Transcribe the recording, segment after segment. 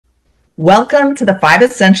Welcome to the 5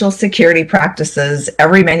 essential security practices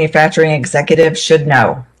every manufacturing executive should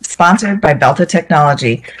know, sponsored by Velta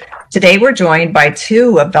Technology. Today, we're joined by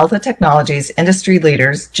two of Velta Technology's industry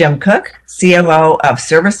leaders, Jim Cook, COO of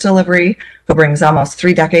Service Delivery, who brings almost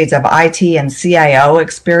 3 decades of IT and CIO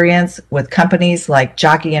experience with companies like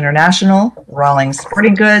Jockey International, Rawlings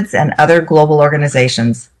Sporting Goods, and other global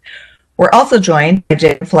organizations. We're also joined by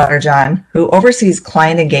Jay Flatterjohn, who oversees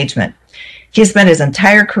client engagement. He spent his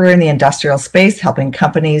entire career in the industrial space helping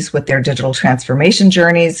companies with their digital transformation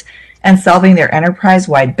journeys and solving their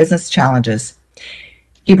enterprise-wide business challenges.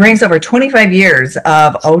 He brings over 25 years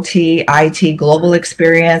of OT, IT global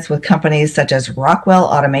experience with companies such as Rockwell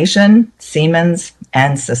Automation, Siemens,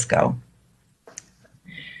 and Cisco.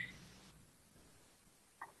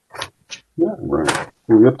 Yeah, right.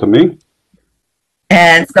 Are up to me?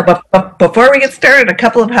 And so before we get started, a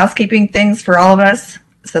couple of housekeeping things for all of us.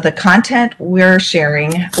 So the content we're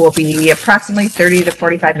sharing will be approximately 30 to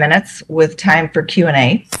 45 minutes with time for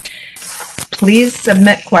Q&A. Please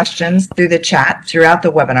submit questions through the chat throughout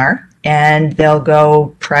the webinar, and they'll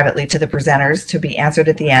go privately to the presenters to be answered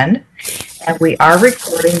at the end. And we are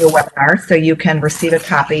recording the webinar so you can receive a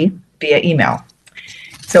copy via email.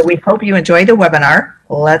 So we hope you enjoy the webinar.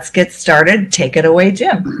 Let's get started. Take it away,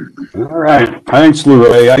 Jim. All right. Thanks,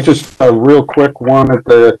 Lou. I just real quick wanted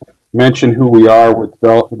to mention who we are with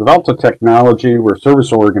Velta Technology. We're a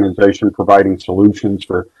service organization providing solutions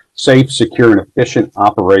for safe, secure, and efficient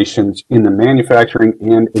operations in the manufacturing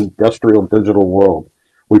and industrial digital world.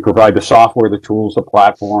 We provide the software, the tools, the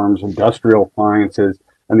platforms, industrial appliances,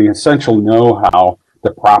 and the essential know-how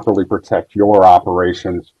to properly protect your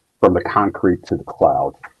operations from the concrete to the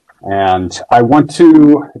cloud. And I want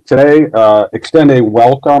to today extend a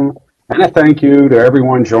welcome and a thank you to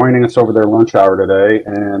everyone joining us over their lunch hour today,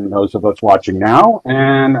 and those of us watching now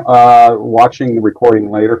and watching the recording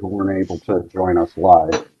later who weren't able to join us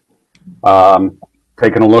live.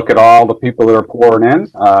 Taking a look at all the people that are pouring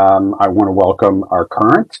in, I want to welcome our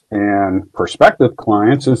current and prospective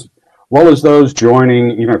clients, as well as those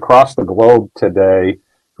joining even across the globe today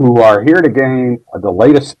who are here to gain the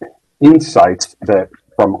latest insights that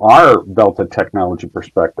from our Velta Technology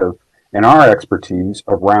perspective and our expertise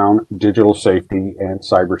around digital safety and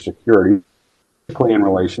cybersecurity, particularly in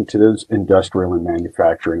relation to those industrial and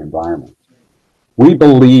manufacturing environments. We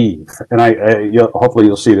believe, and hopefully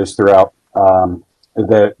you'll see this throughout,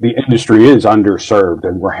 that the industry is underserved,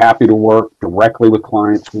 and we're happy to work directly with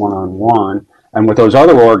clients one-on-one and with those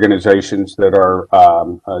other organizations that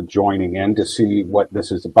are joining in to see what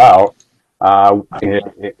this is about.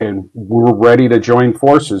 And we're ready to join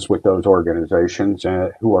forces with those organizations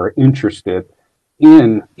who are interested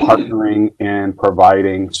in partnering and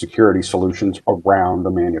providing security solutions around the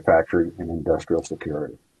manufacturing and industrial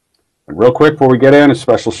security. And real quick before we get in, a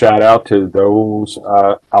special shout out to those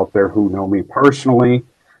out there who know me personally,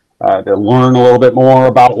 that learn a little bit more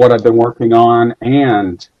about what I've been working on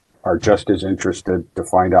and are just as interested to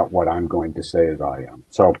find out what I'm going to say as I am.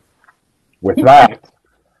 So with that,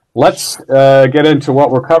 let's get into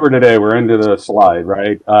what we're covering today. We're into the slide,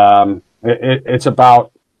 right? It's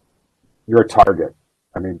about your target.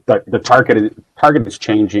 I mean, the target is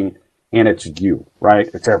changing, and it's you, right?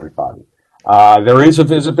 It's everybody. There is a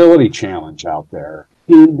visibility challenge out there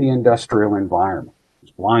in the industrial environment.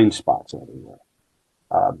 There's blind spots everywhere.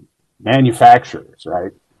 Manufacturers,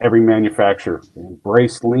 right? Every manufacturer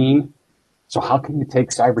embrace lean. So how can you take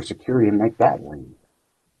cybersecurity and make that lean?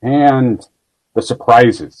 And the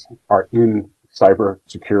surprises are in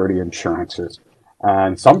cybersecurity insurances.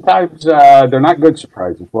 And sometimes they're not good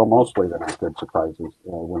surprises. Well, mostly they're not good surprises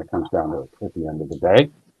when it comes down to it at the end of the day.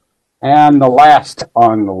 And the last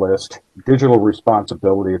on the list, digital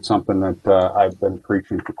responsibility. It's something that I've been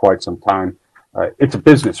preaching for quite some time. It's a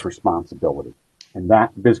business responsibility. And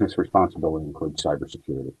that business responsibility includes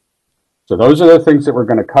cybersecurity. So those are the things that we're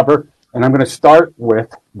going to cover. And I'm going to start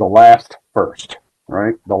with the last first.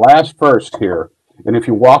 Right? The last first here, and if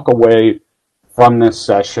you walk away from this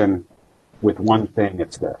session with one thing,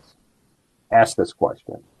 it's this. Ask this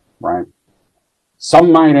question, right?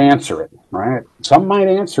 Some might answer it, right? Some might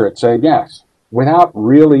answer it saying yes, without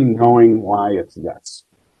really knowing why it's yes.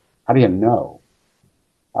 How do you know?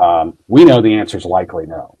 We know the answer is likely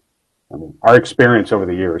no. I mean, our experience over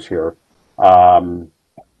the years here, I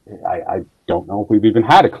don't know if we've even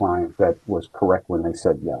had a client that was correct when they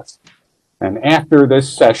said yes. And after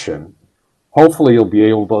this session, hopefully you'll be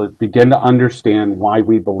able to begin to understand why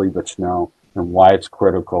we believe it's no and why it's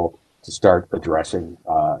critical to start addressing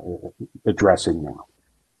now.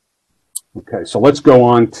 Okay, so let's go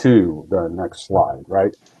on to the next slide,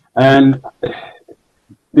 right? And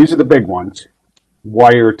these are the big ones.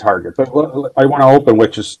 wire target. But I want to open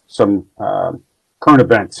with just some current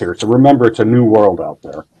events here. So remember, it's a new world out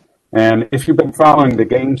there. And if you've been following the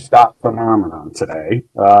GameStop phenomenon today,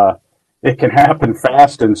 it can happen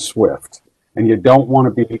fast and swift. And you don't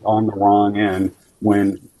want to be on the wrong end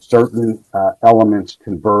when certain elements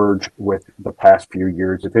converge with the past few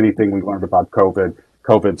years. If anything we learned about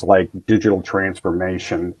COVID's like digital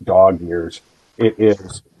transformation, dog years. It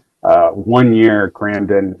is 1 year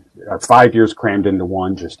crammed in, 5 years crammed into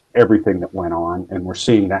one, just everything that went on. And we're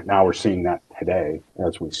seeing that now. We're seeing that today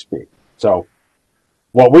as we speak. So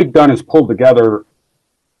what we've done is pulled together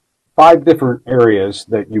 5 different areas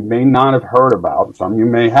that you may not have heard about. Some you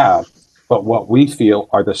may have. But what we feel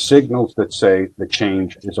are the signals that say the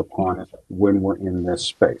change is upon us when we're in this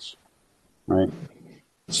space, right?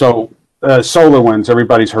 So SolarWinds,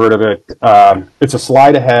 everybody's heard of it. It's a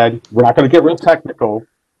slide ahead. We're not going to get real technical.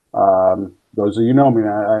 Those of you know me,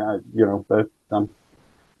 I'm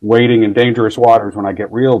wading in dangerous waters when I get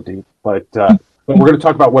real deep. But we're going to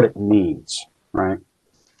talk about what it means, right?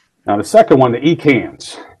 Now, the second one, the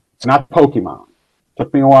ECANs. It's not Pokemon.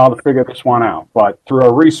 Took me a while to figure this one out, but through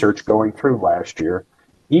our research going through last year,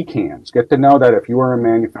 ECANs, get to know that if you are a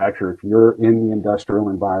manufacturer, if you're in the industrial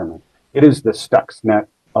environment, it is the Stuxnet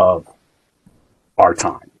of our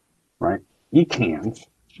time, right? ECANs,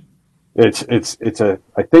 I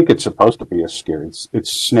think it's supposed to be a scare. It's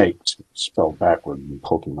snakes spelled backward in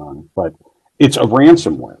Pokemon, but it's a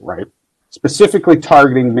ransomware, right? Specifically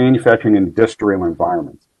targeting manufacturing and industrial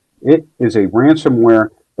environments. It is a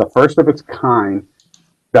ransomware, the first of its kind,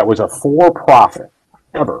 that was a for-profit,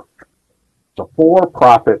 ever. It's a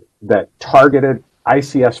for-profit that targeted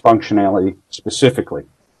ICS functionality specifically.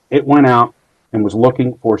 It went out and was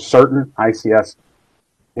looking for certain ICS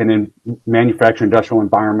and in manufacturing industrial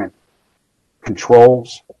environment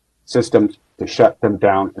controls, systems to shut them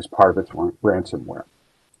down as part of its ransomware.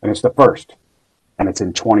 And it's the first, and it's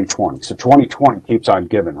in 2020. So 2020 keeps on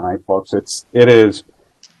giving, right, folks? It is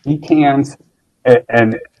ECANs,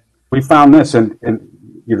 and we found this, and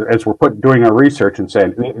as we're doing our research and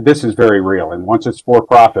saying, this is very real. And once it's for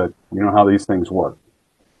profit, you know how these things work.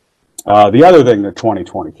 The other thing that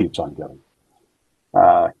 2020 keeps on giving,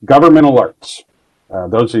 government alerts.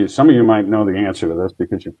 Some of you might know the answer to this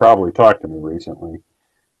because you've probably talked to me recently,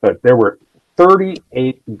 but there were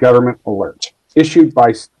 38 government alerts issued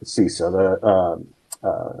by CISA,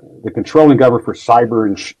 the controlling government for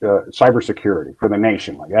cybersecurity for the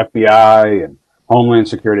nation, like FBI and Homeland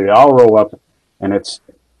Security. They all roll up, and it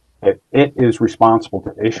is responsible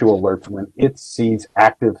to issue alerts when it sees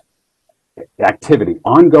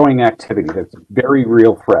ongoing activity that's a very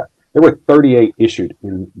real threat. There were 38 issued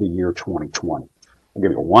in the year 2020. I'll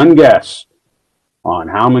give you one guess on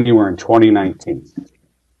how many were in 2019.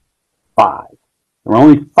 5. There were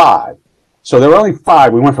only 5. So there were only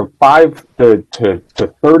 5. We went from 5 to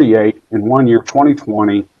 38 in 1 year,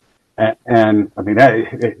 2020. And I mean,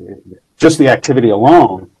 just the activity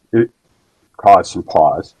alone caused some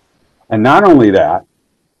pause. And not only that,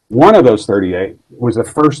 one of those 38 was the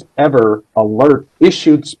first ever alert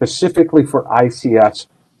issued specifically for ICS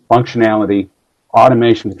functionality,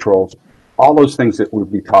 automation controls, all those things that we'll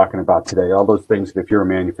be talking about today, all those things that if you're a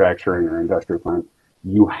manufacturing or industrial plant,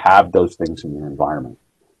 you have those things in your environment.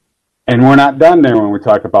 And we're not done there when we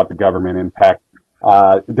talk about the government impact.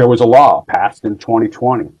 There was a law passed in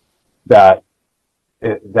 2020 that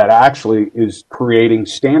actually is creating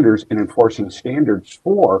standards and enforcing standards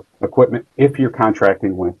for equipment if you're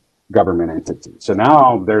contracting with government entities. So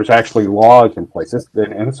now there's actually laws in place,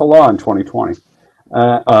 and it's a law in 2020.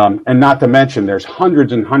 And not to mention, there's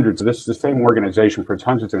hundreds and hundreds. This is the same organization for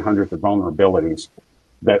hundreds and hundreds of vulnerabilities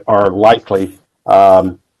that are likely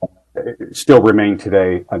still remain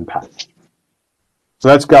today unpatched. So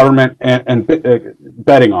that's government and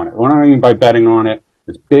betting on it. What I mean by betting on it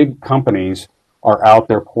is big companies are out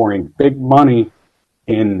there pouring big money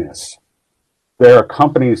in this. There are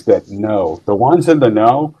companies that know. The ones in the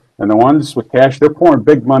know and the ones with cash, they're pouring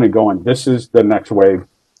big money going, this is the next wave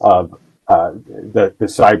of the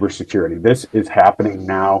cybersecurity. This is happening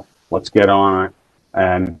now. Let's get on it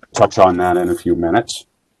and touch on that in a few minutes.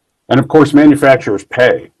 And of course, manufacturers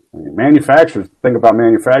pay. I mean, manufacturers, think about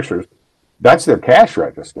manufacturers, that's their cash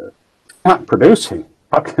register. Not producing.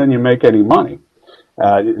 How can you make any money?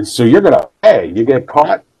 So you're going to pay. You get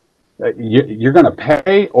caught, you're going to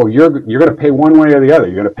pay, or you're going to pay one way or the other.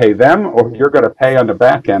 You're going to pay them, or you're going to pay on the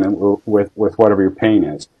back end with whatever your pain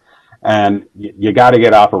is. And you got to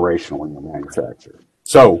get operational in the manufacturer.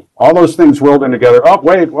 So all those things rolled in together. Oh,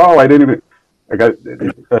 wait, whoa, I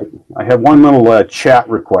have one little chat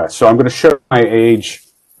request. So I'm going to show my age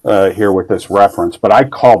here with this reference, but I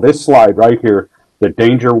call this slide right here the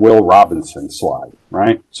Danger Will Robinson slide,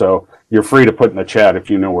 right? So you're free to put in the chat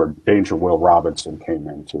if you know where Danger Will Robinson came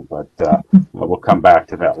into, but we'll come back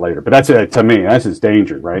to that later. But that's it, to me, this is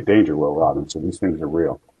danger, right? Danger Will Robinson. These things are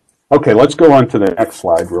real. Okay, let's go on to the next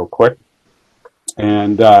slide real quick.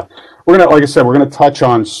 And we're gonna, like I said, we're gonna touch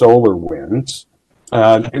on solar winds.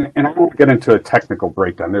 And I won't get into a technical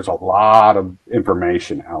breakdown. There's a lot of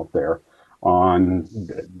information out there on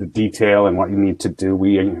the detail and what you need to do.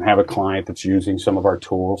 We have a client that's using some of our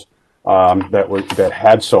tools that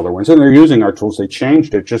had solar winds, and they're using our tools. They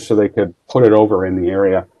changed it just so they could put it over in the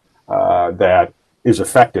area that is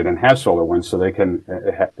affected and has solar winds, so they can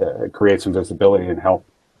create some visibility and help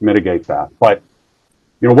mitigate that. But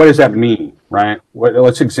what does that mean, right?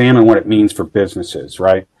 Let's examine what it means for businesses,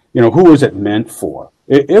 right? Who was it meant for?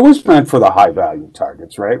 It was meant for the high value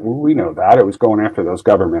targets, right? We know that. It was going after those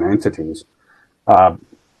government entities.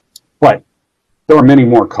 But there were many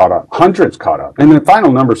more caught up, hundreds caught up. And the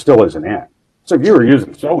final number still isn't in. So if you were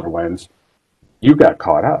using solar winds, you got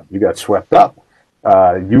caught up. You got swept up.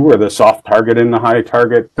 You were the soft target in the high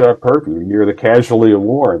target purview. You're the casualty of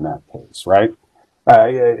war in that case, right?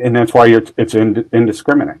 And that's why it's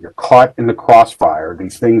indiscriminate. You're caught in the crossfire.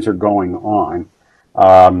 These things are going on.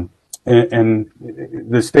 And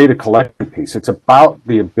this data collection piece, it's about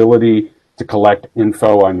the ability to collect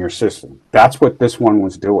info on your system. That's what this one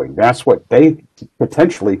was doing. That's what they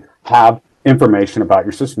potentially have information about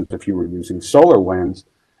your systems if you were using solar winds.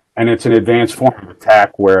 And it's an advanced form of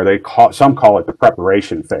attack where some call it the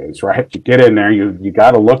preparation phase, right? You get in there, you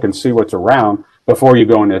got to look and see what's around before you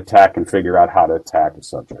go into attack and figure out how to attack a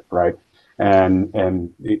subject, right? And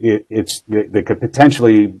they could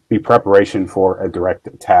potentially be preparation for a direct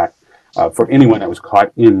attack for anyone that was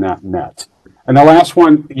caught in that net. And the last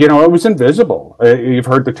one, it was invisible. You've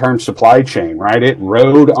heard the term supply chain, right? It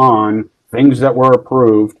rode on things that were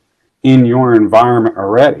approved in your environment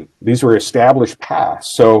already. These were established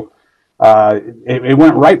paths. So it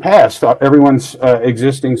went right past everyone's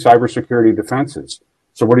existing cybersecurity defenses.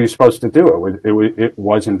 So what are you supposed to do? It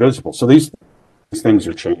was invisible. So these things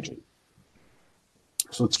are changing.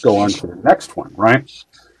 So let's go on to the next one, right?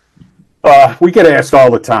 We get asked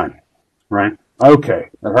all the time, right? Okay,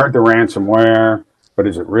 I've heard the ransomware, but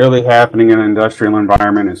is it really happening in an industrial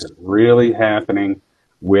environment? Is it really happening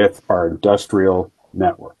with our industrial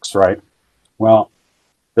networks, right? Well,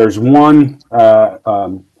 there's one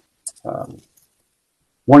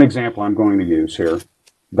example I'm going to use here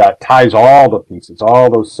that ties all the pieces, all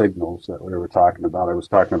those signals that we were talking about, I was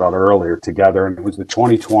talking about earlier together, and it was the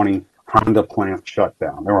 2020 Honda plant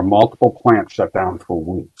shutdown. There were multiple plants shut down for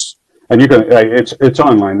weeks. And it's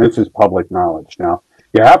online. This is public knowledge now.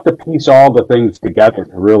 You have to piece all the things together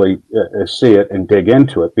to really see it and dig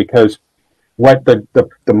into it, because what the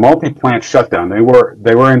multi-plant shutdown, they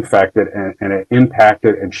were infected, and it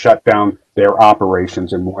impacted and shut down their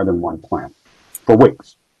operations in more than one plant for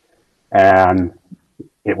weeks. And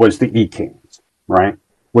it was the ECANs, right?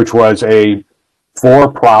 Which was a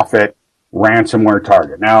for-profit ransomware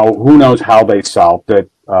target. Now, who knows how they solved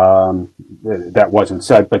it? That wasn't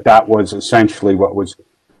said, but that was essentially what was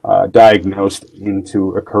diagnosed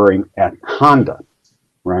into occurring at Honda,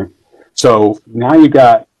 right? So now you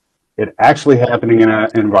got it actually happening in an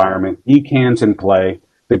environment, ECANs in play.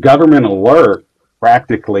 The government alert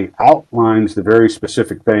practically outlines the very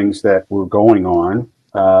specific things that were going on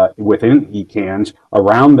within ECANs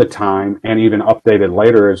around the time, and even updated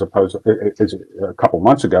later as a couple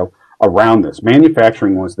months ago around this.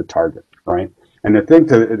 Manufacturing was the target, right? And the thing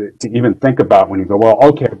to even think about when you go, well,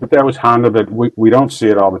 okay, but that was Honda, but we don't see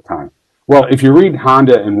it all the time. Well, if you read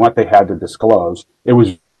Honda and what they had to disclose, it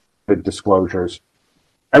was the disclosures.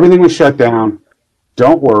 Everything was shut down.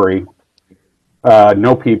 Don't worry.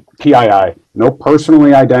 No PII, no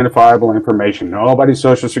personally identifiable information, nobody's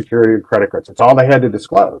social security or credit cards. That's all they had to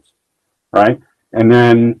disclose, right? And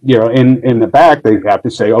then, in the back, they have to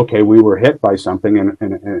say, okay, we were hit by something and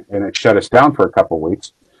it shut us down for a couple of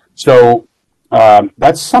weeks. So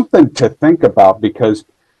that's something to think about, because,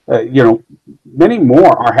 many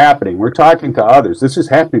more are happening. We're talking to others. This is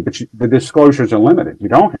happening, but the disclosures are limited. You're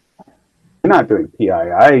not doing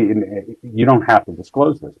PII, you don't have to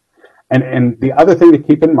disclose this. And the other thing to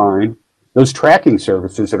keep in mind, those tracking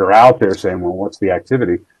services that are out there saying, well, what's the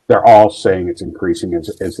activity? They're all saying it's increasing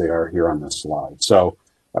as they are here on this slide. So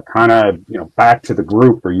kind of, back to the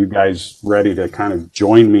group. Are you guys ready to kind of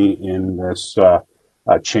join me in this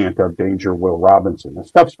chant of Danger Will Robinson? This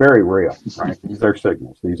stuff's very real, right? These are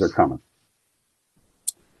signals. These are coming.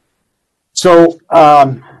 So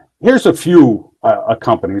here's a few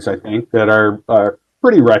companies, I think, that are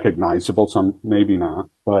pretty recognizable, some maybe not,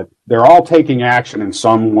 but they're all taking action in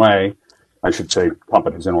some way I should say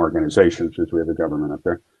companies and organizations, because we have the government up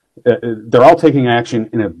there, they're all taking action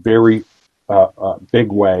in a very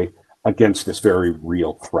big way against this very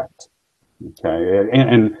real threat. Okay,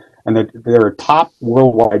 and there are top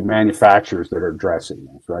worldwide manufacturers that are addressing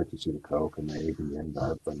this, right? You see the Coke and the AB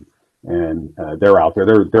and they're out there.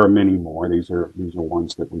 There are many more. These are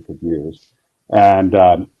ones that we could use, and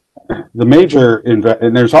the major and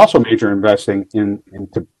there's also major investing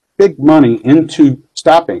into big money into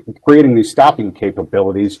creating these stopping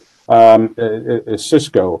capabilities.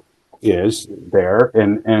 Cisco is there,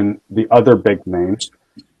 and the other big names.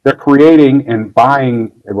 They're creating and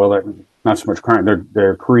buying. Well, not so much crime.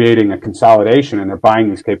 They're creating a consolidation, and they're buying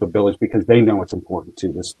these capabilities because they know it's important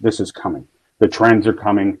too. This is coming. The trends are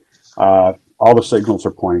coming. All the signals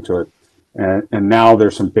are pointing to it, and now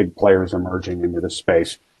there's some big players emerging into this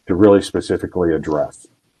space to really specifically address.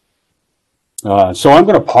 So I'm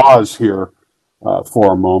going to pause here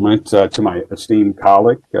for a moment to my esteemed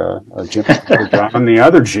colleague Jim, John, the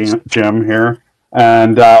other Jim here,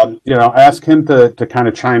 and ask him to kind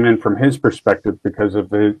of chime in from his perspective, because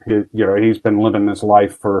of he's been living this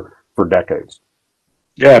life for decades.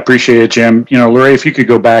 Yeah, I appreciate it, Jim. Lorraine, if you could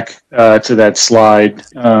go back to that slide,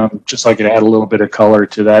 just so I could add a little bit of color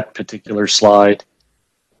to that particular slide.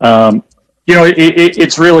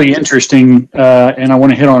 It's really interesting, and I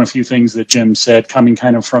want to hit on a few things that Jim said, coming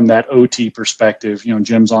kind of from that OT perspective.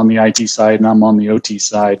 Jim's on the IT side, and I'm on the OT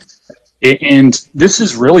side. And this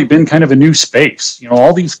has really been kind of a new space.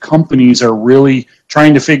 All these companies are really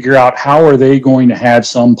trying to figure out how are they going to have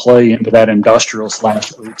some play into that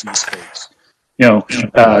industrial/OT space.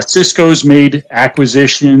 Cisco's made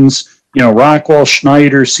acquisitions. Rockwell,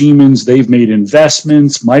 Schneider, Siemens, they've made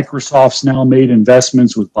investments. Microsoft's now made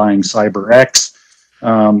investments with buying CyberX.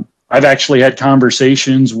 I've actually had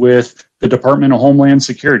conversations with the Department of Homeland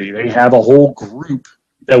Security. They have a whole group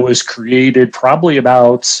that was created probably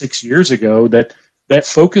about 6 years ago that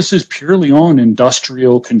focuses purely on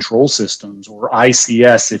industrial control systems, or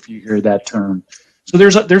ICS, if you hear that term. So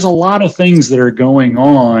there's a lot of things that are going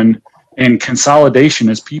on, and consolidation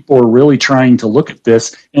as people are really trying to look at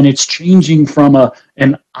this, and it's changing from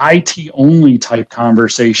an IT-only type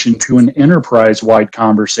conversation to an enterprise-wide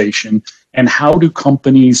conversation. And how do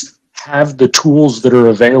companies have the tools that are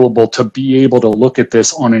available to be able to look at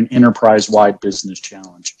this on an enterprise-wide business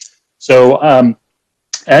challenge? So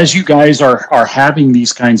as you guys are having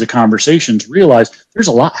these kinds of conversations, realize there's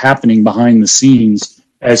a lot happening behind the scenes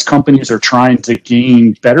as companies are trying to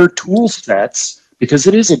gain better tool sets, because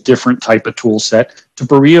it is a different type of tool set, to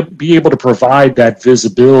be able to provide that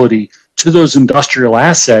visibility to those industrial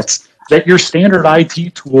assets that your standard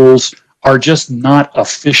IT tools are just not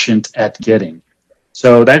efficient at getting.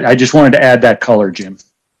 So that I just wanted to add that color, Jim.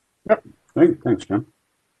 Yep. Thanks, Jim.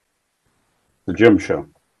 The Jim Show.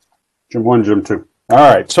 Jim 1, Jim 2. All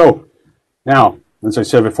right. So now, as I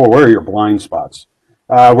said before, where are your blind spots?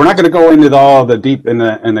 We're not going to go into all the deep in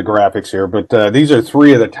the graphics here, but these are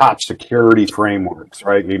 3 of the top security frameworks,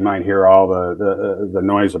 right? You might hear all the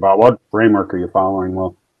noise about what framework are you following.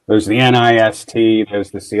 Well, there's the NIST,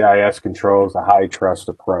 there's the CIS controls, the high trust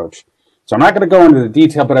approach. So I'm not going to go into the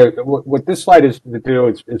detail, but what this slide is to do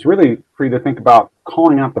is really for you to think about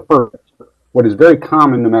calling out the first. What is very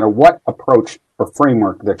common, no matter what approach or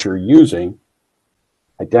framework that you're using,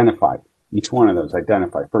 identify. Each one of those,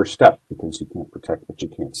 identify. First step, because you can't protect what you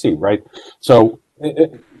can't see, right? So,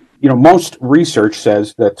 most research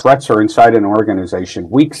says that threats are inside an organization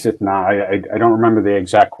weeks, if not, I don't remember the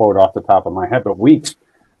exact quote off the top of my head, but weeks,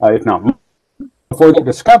 if not months, before they're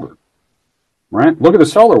discovered, right? Look at the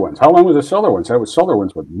SolarWinds. How long was the SolarWinds? That was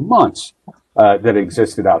SolarWinds with months that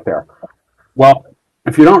existed out there. Well,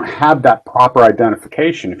 if you don't have that proper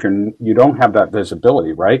identification, if you don't have that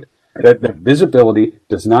visibility, right? That visibility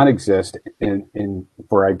does not exist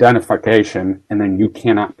for identification, and then you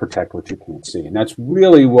cannot protect what you can't see. And that's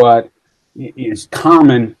really what is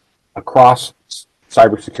common across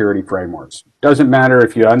cybersecurity frameworks. Doesn't matter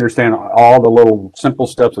if you understand all the little simple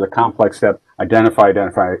steps or the complex step. Identify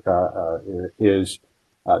is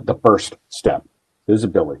the first step.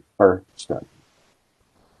 Visibility, first step.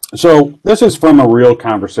 So this is from a real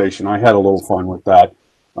conversation. I had a little fun with that.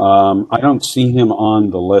 I don't see him on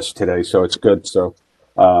the list today, so it's good. So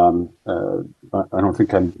I don't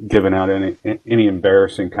think I'm giving out any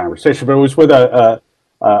embarrassing conversation, but it was with a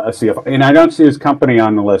CFO, and I don't see his company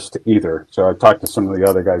on the list either. So I talked to some of the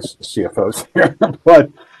other guys, CFOs here, but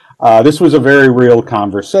this was a very real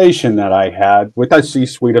conversation that I had with a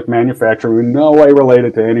C-suite of manufacturing, in no way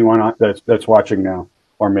related to anyone that's watching now,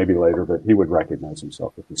 or maybe later, but he would recognize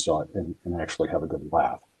himself if he saw it and actually have a good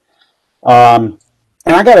laugh.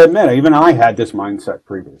 And I got to admit, even I had this mindset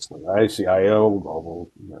previously. I CIO, global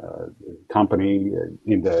company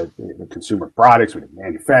into consumer products, we did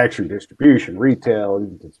manufacturing, distribution, retail,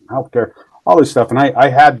 did some healthcare, all this stuff. And I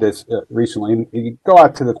had this recently. And you go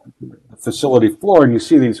out to the facility floor and you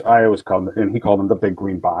see these, I always call them, and he called them the big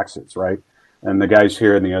green boxes, right? And the guys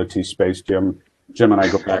here in the OT space, Jim and I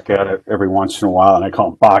go back at it every once in a while, and I call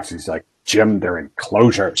them boxes. He's like, Jim, they're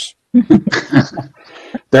enclosures.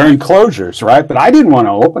 They're enclosures, right? But I didn't want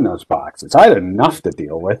to open those boxes. I had enough to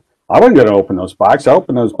deal with. I wasn't going to open those boxes. I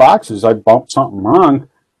opened those boxes, I bumped something wrong.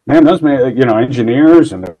 Man, those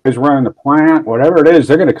engineers and the guys running the plant, whatever it is,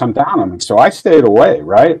 they're going to come down on me. So I stayed away,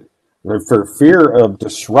 right, for fear of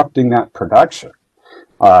disrupting that production.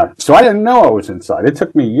 So I didn't know I was inside. It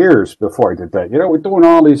took me years before I did that. We're doing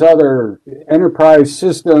all these other enterprise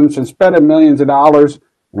systems and spending millions of dollars.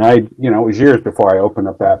 And it was years before I opened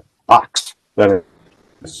up that box to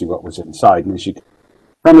see what was inside. And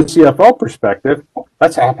from a CFO perspective,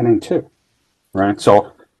 that's happening too, right?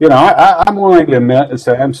 So, I'm willing to admit and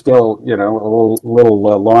say I'm still, a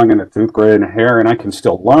little long in the tooth, gray in the hair, and I can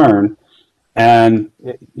still learn. And,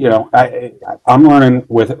 I'm learning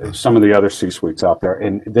with some of the other C-suites out there.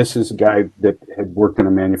 And this is a guy that had worked in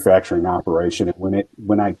a manufacturing operation. And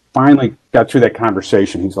when I finally got through that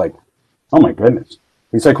conversation, he's like, oh my goodness.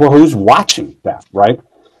 He's like, well, who's watching that, right?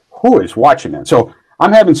 Who is watching that? So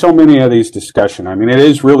I'm having so many of these discussions. I mean, it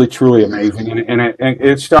is really, truly amazing. And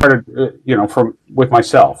it started, with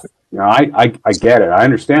myself. I get it. I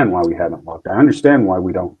understand why we haven't looked. I understand why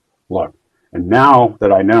we don't look. And now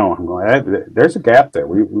that I know, I'm going, there's a gap there.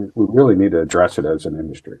 We really need to address it as an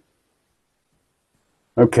industry.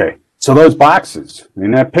 Okay, so those boxes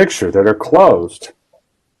in that picture that are closed,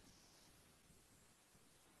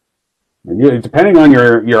 depending on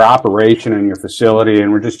your operation and your facility,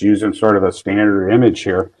 and we're just using sort of a standard image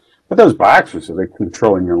here, but those boxes are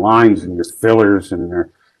controlling your lines and your fillers and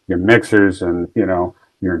your mixers and your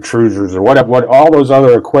intruders or what all those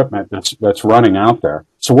other equipment that's running out there.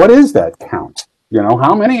 So what is that count?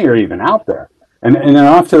 How many are even out there? And then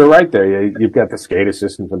off to the right there, you've got the SCADA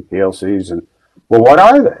systems and PLCs, and well, what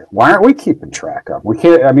are they? Why aren't we keeping track of them? We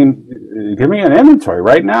can't. I mean, give me an inventory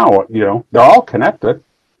right now. They're all connected.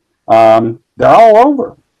 They're all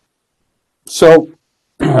over. So,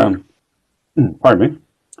 pardon me.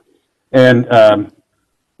 And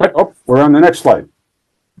we're on the next slide.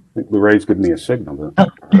 I think Lorraine's giving me a signal.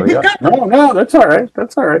 No, that's all right.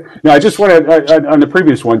 That's all right. No, I just wanted on the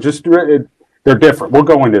previous one. They're different. We'll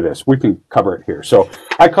go into this. We can cover it here. So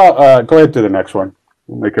I call. Go ahead to the next one.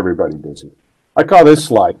 We'll make everybody busy. I call this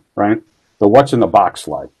slide, right, the what's in the box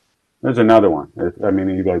slide. There's another one. I mean,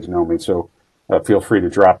 you guys know me, so feel free to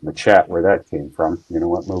drop in the chat where that came from.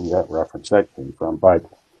 What movie that reference that came from. But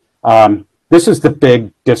this is the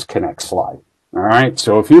big disconnect slide. All right.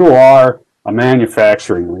 So if you are a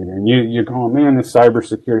manufacturing leader and you're going, man, this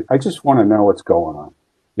cybersecurity, I just want to know what's going on.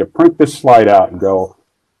 You print this slide out and go,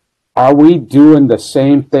 are we doing the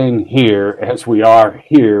same thing here as we are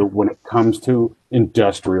here when it comes to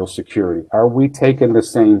industrial security? Are we taking the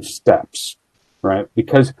same steps, right?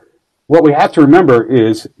 Because what we have to remember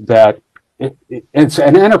is that it's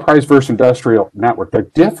an enterprise versus industrial network. They're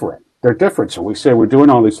different. They're different. So we say we're doing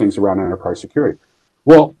all these things around enterprise security.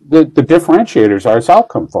 Well, the differentiators are it's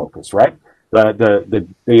outcome focused, right? The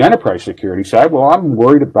enterprise security side, well, I'm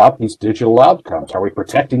worried about these digital outcomes. Are we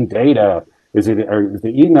protecting data? Is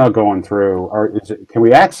the email going through? Or can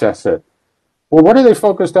we access it? Well, what are they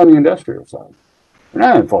focused on the industrial side? They're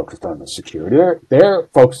not focused on the security. They're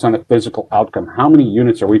focused on the physical outcome. How many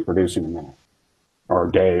units are we producing a minute or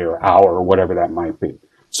a day or hour or whatever that might be?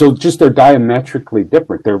 So just they're diametrically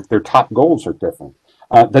different. Their top goals are different.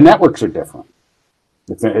 The networks are different.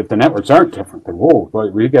 If the networks aren't different, then whoa,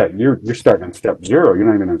 you're starting on step 0. You're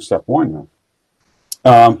not even on step 1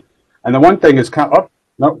 now. And the one thing is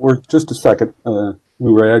no, we're just a second,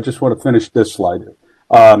 Ray. I just want to finish this slide.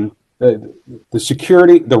 The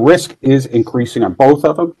security, the risk is increasing on both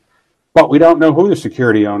of them, but we don't know who the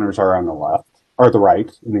security owners are on the left or the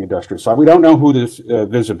right in the industrial side. We don't know who this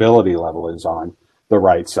visibility level is on the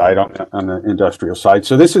right side, on the industrial side.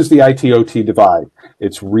 So this is the IT-OT divide.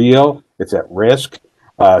 It's real. It's at risk.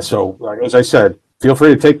 So as I said, feel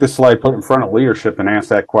free to take this slide, put it in front of leadership, and ask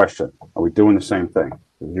that question. Are we doing the same thing?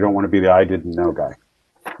 You don't want to be the I didn't know guy.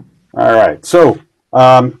 All right. So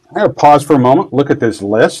I'm going to pause for a moment. Look at this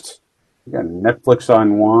list. We got Netflix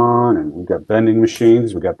on one, and we've got vending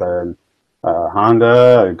machines. We got the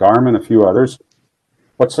Honda, Garmin, a few others.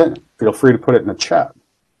 What's in it? Feel free to put it in the chat.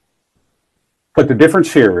 But the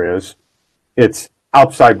difference here is it's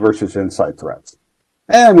outside versus inside threats.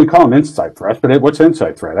 And we call them inside threats, but what's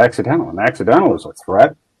inside threat? Accidental. And accidental is a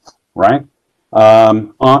threat, right?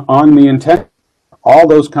 On the intent, all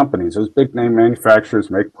those companies, those big name manufacturers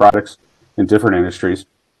make products in different industries.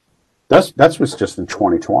 That was just in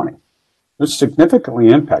 2020. It was significantly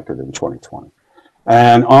impacted in 2020.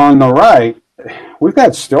 And on the right, we've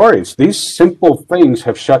got stories. These simple things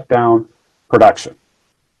have shut down production.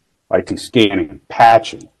 IT scanning,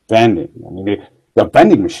 patching, vending. I mean, the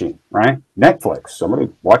vending machine, right? Netflix, somebody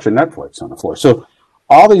watching Netflix on the floor. So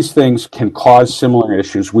all these things can cause similar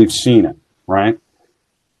issues. We've seen it, right?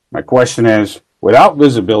 My question is, without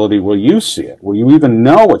visibility, will you see it? Will you even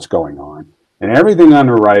know what's going on? And everything on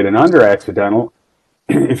the right and under accidental,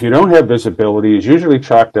 if you don't have visibility, is usually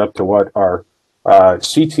chalked up to what our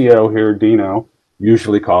CTO here, Dino,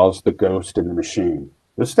 usually calls the ghost in the machine.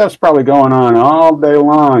 This stuff's probably going on all day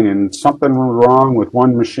long, and something was wrong with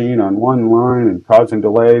one machine on one line and causing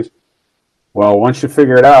delays. Well, once you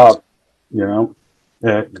figure it out, you know,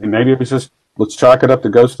 maybe it was just, let's chalk it up to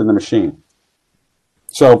ghost in the machine.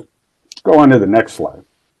 So go on to the next slide.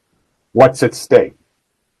 What's at stake?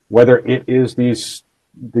 Whether it is the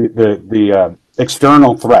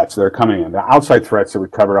external threats that are coming in, the outside threats that we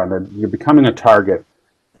covered on, you're becoming a target,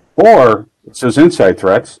 or it's those inside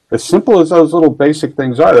threats, as simple as those little basic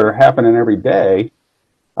things are that are happening every day.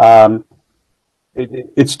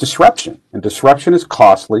 It's disruption, and disruption is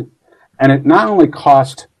costly, and it not only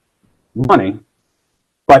costs money,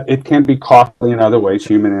 but it can be costly in other ways,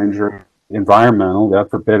 human injury, environmental, God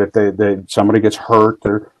forbid if somebody gets hurt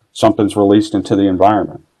or something's released into the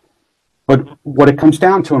environment. But what it comes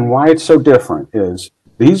down to and why it's so different is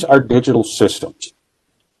these are digital systems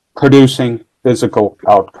producing physical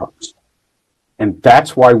outcomes. And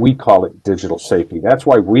that's why we call it digital safety. That's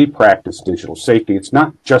why we practice digital safety. It's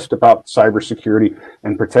not just about cybersecurity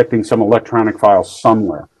and protecting some electronic file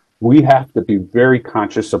somewhere. We have to be very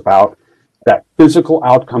conscious about that physical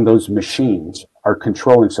outcome. Those machines are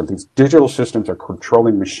controlling something. These digital systems are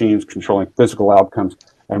controlling machines, controlling physical outcomes.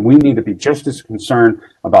 And we need to be just as concerned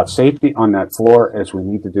about safety on that floor as we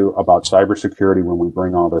need to do about cybersecurity when we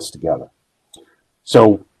bring all this together.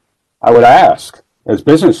 So I would ask, as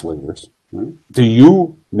business leaders, do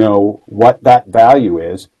you know what that value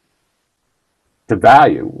is, the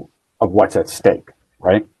value of what's at stake,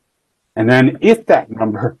 right? And then if that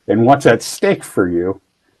number and what's at stake for you,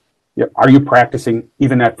 are you practicing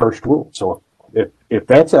even that first rule? So if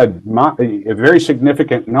that's a very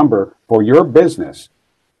significant number for your business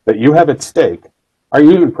that you have at stake, are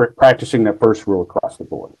you even practicing that first rule across the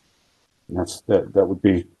board? And that would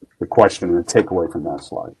be the question and the takeaway from that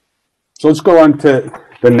slide. So let's go on to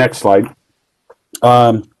the next slide.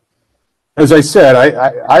 As I said,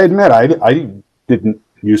 I admit I didn't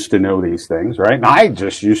used to know these things, right? And I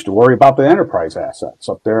just used to worry about the enterprise assets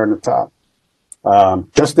up there in the top.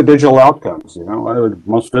 Just the digital outcomes, you know. The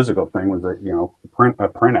most physical thing was a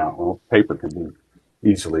printout. Well, paper can be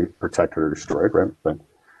easily protected or destroyed, right? But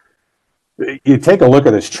you take a look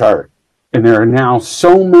at this chart, and there are now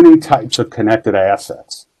so many types of connected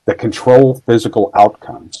assets that control physical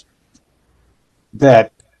outcomes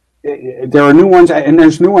that there are new ones, and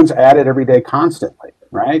there's new ones added every day constantly,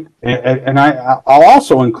 right? And I'll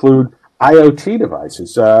also include IoT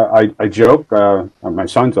devices. I joke, my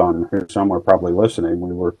son's on here somewhere probably listening.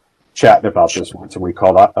 We were chatting about this once, and we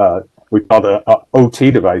call the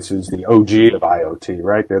OT devices the OG of IoT,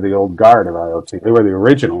 right? They're the old guard of IoT. They were the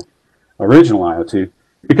original IoT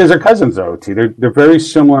because they're cousins of OT. They're very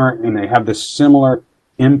similar, and they have this similar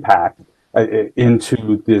impact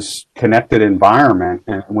into this connected environment,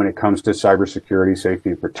 and when it comes to cybersecurity,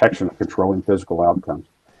 safety, and protection, and controlling physical outcomes.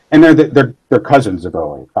 And they're cousins of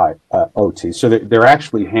OT, so they're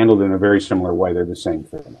actually handled in a very similar way. They're the same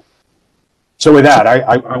thing. So with that,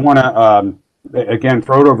 I want to again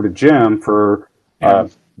throw it over to Jim for.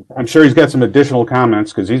 I'm sure he's got some additional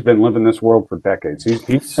comments because he's been living this world for decades.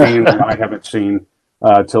 He's seen what I haven't seen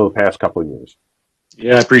till the past couple of years.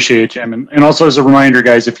 Yeah, I appreciate it, Jim. And also as a reminder,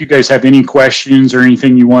 guys, if you guys have any questions or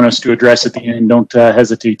anything you want us to address at the end, don't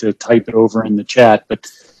hesitate to type it over in the chat. But,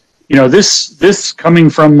 you know, this coming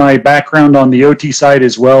from my background on the OT side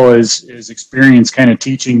as well as experience kind of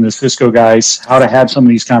teaching the Cisco guys how to have some of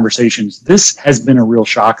these conversations, this has been a real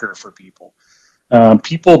shocker for people.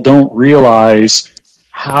 People don't realize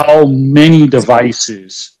how many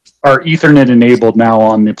devices are Ethernet enabled now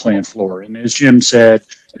on the plant floor. And as Jim said,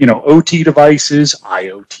 you know, OT devices,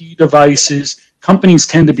 IoT devices, companies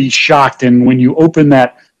tend to be shocked. And when you open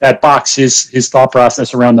that box, his thought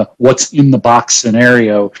process around the what's in the box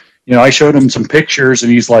scenario, you know, I showed him some pictures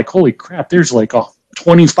and he's like, holy crap, there's like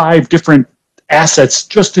 25 different assets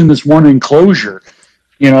just in this one enclosure,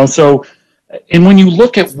 you know. So And when you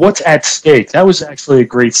look at what's at stake, that was actually a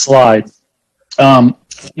great slide.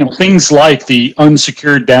 Things like the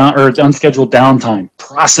unsecured down or the unscheduled downtime,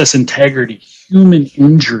 process integrity, human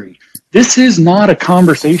injury. This is not a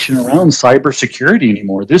conversation around cybersecurity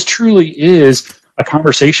anymore. This truly is a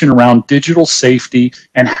conversation around digital safety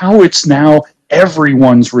and how it's now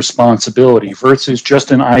everyone's responsibility versus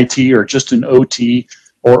just an IT or just an OT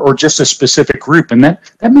or just a specific group. And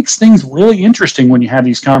that makes things really interesting when you have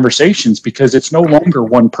these conversations, because it's no longer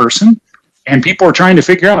one person and people are trying to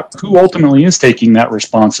figure out who ultimately is taking that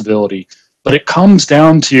responsibility. But it comes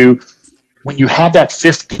down to, when you have that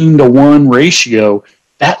 15-to-1 ratio,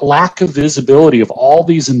 that lack of visibility of all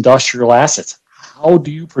these industrial assets. How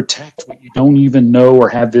do you protect what you don't even know or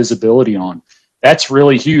have visibility on? That's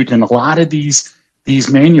really huge. And a lot of these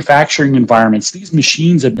manufacturing environments, these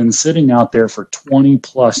machines have been sitting out there for 20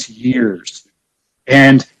 plus years.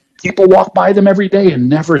 And people walk by them every day and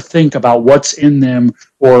never think about what's in them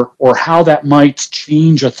or how that might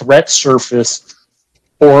change a threat surface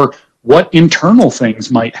or what internal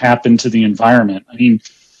things might happen to the environment. I mean,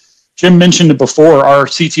 Jim mentioned it before, our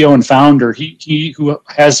CTO and founder, he who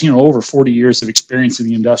has, over 40 years of experience in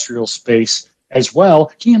the industrial space as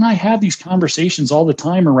well. He and I have these conversations all the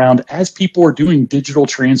time around, as people are doing digital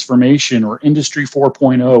transformation or Industry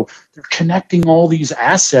 4.0, they're connecting all these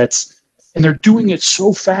assets and they're doing it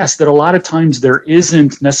so fast that a lot of times there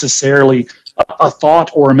isn't necessarily a thought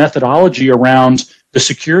or a methodology around the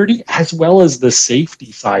security as well as the safety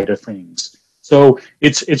side of things. So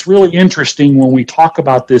it's really interesting when we talk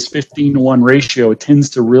about this 15-to-1 ratio. It tends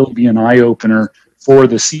to really be an eye-opener for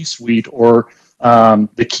the C-suite or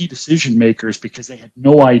the key decision makers, because they had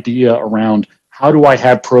no idea around, how do I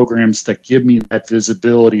have programs that give me that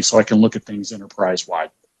visibility so I can look at things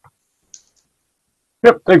enterprise-wide.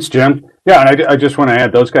 Yep, thanks, Jim. Yeah, and I just want to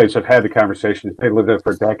add, those guys have had the conversations. They lived it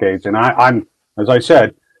for decades, and I'm, as I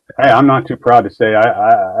said, hey, I'm not too proud to say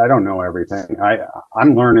I don't know everything.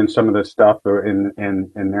 I'm learning some of this stuff, and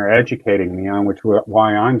they're educating me on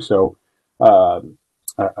why I'm so.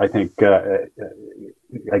 I think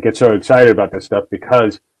I get so excited about this stuff,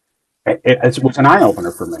 because it was an eye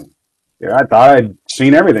opener for me. Yeah, I thought I'd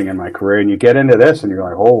seen everything in my career, and you get into this, and you're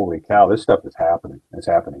like, holy cow, this stuff is happening. It's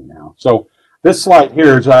happening now. So this slide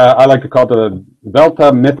here is I like to call it the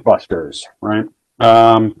Velta Mythbusters, right?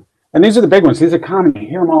 And these are the big ones. These are common. You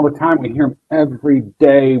hear them all the time. We hear them every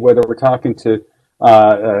day, whether we're talking to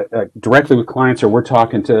directly with clients or we're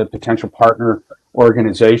talking to potential partner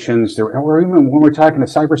organizations, or even when we're talking to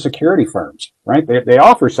cybersecurity firms, right? They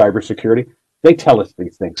offer cybersecurity. They tell us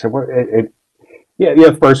these things. So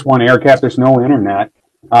the first one, air gap, there's no internet.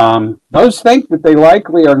 Those think that they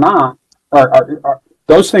likely are not, are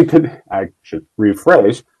those think that, I should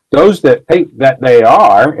rephrase, those that think that they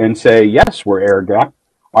are and say, yes, we're air gap,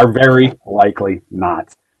 are very likely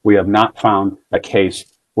not. We have not found a case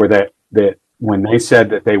where that when they said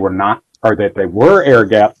that they were not, or that they were air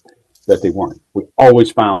gap, that they weren't. We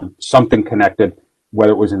always found something connected,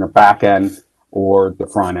 whether it was in the back end or the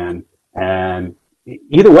front end. And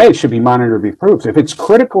either way, it should be monitored, be proved. If it's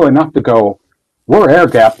critical enough to go, we're air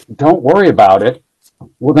gap, don't worry about it.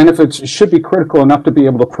 Well, then it should be critical enough to be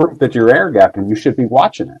able to prove that you're air gapped, and you should be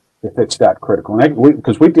watching it if it's that critical.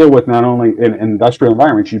 Because we deal with not only in industrial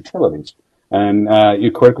environments, utilities and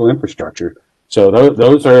your critical infrastructure. So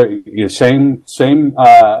those are the same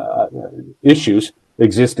issues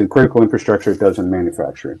exist in critical infrastructure it does in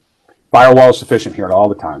manufacturing. Firewall is sufficient here all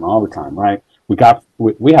the time, right?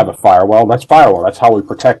 We have a firewall. That's firewall. That's how we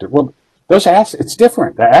protect it. Well, those assets, it's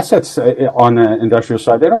different. The assets on the industrial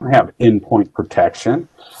side, they don't have endpoint protection.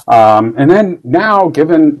 And then now,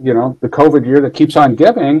 given the COVID year that keeps on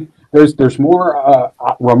giving, there's more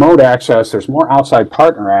remote access. There's more outside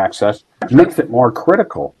partner access. It makes it more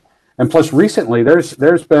critical. And plus, recently, there's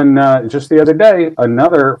been, just the other day,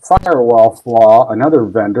 another firewall flaw, another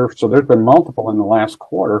vendor. So there's been multiple in the last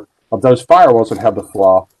quarter of those firewalls that have the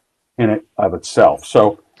flaw in it of itself.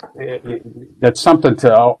 So that's something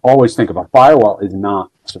to always think about. Firewall is not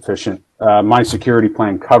sufficient. My security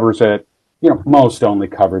plan covers it. Most only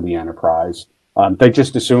cover the enterprise. They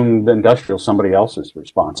just assume the industrial somebody else's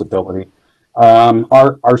responsibility.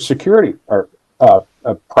 Our security,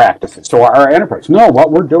 practices. So our enterprise, no,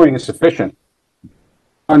 what we're doing is sufficient.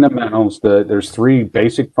 Fundamentals, there's three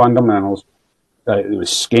basic fundamentals. It was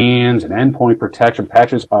scans and endpoint protection,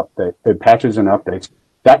 patches and updates.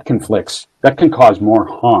 That conflicts, that can cause more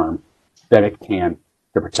harm than it can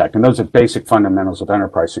to protect. And those are basic fundamentals of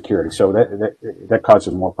enterprise security. So that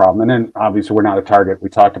causes more problem. And then obviously we're not a target. We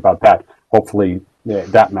talked about that. Hopefully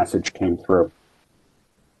that message came through.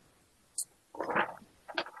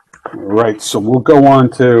 Right, so we'll go on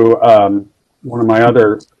to one of my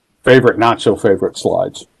other favorite, not so favorite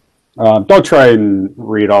slides. Don't try and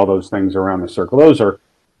read all those things around the circle. Those are,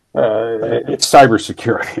 it's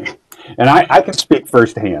cybersecurity. And I can speak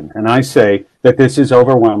firsthand, and I say that this is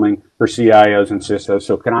overwhelming for CIOs and CISOs.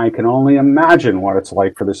 So I can only imagine what it's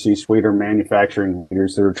like for the C-suite or manufacturing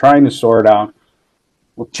leaders that are trying to sort out,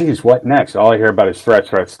 well, geez, what next? All I hear about is threats,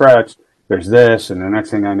 threats, threats. There's this, and the next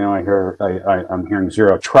thing I know, I'm hearing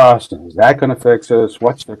zero trust, and is that going to fix us?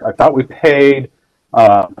 I thought we paid.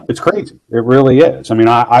 It's crazy. It really is. I mean,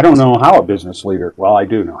 I don't know how a business leader, well, I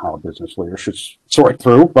do know how a business leader should sort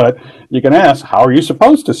through, but you can ask, how are you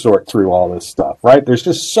supposed to sort through all this stuff, right? There's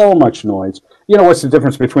just so much noise. You know, what's the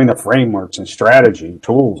difference between the frameworks and strategy,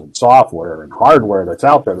 tools and software and hardware that's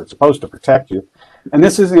out there that's supposed to protect you? And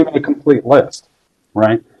this isn't even a complete list,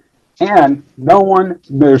 right? And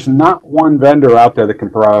there's not one vendor out there that can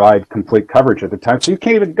provide complete coverage at the time. So you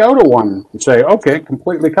can't even go to one and say, okay,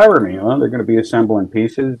 completely cover me. Well, they're going to be assembling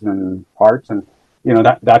pieces and parts, and you know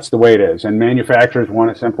that's the way it is. And manufacturers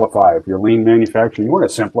want to simplify. If you're lean manufacturing, you want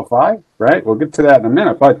to simplify, right? We'll get to that in a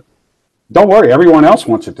minute. But don't worry, everyone else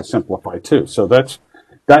wants it to simplify too. So that's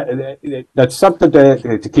something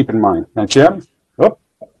to keep in mind. Now, Jim,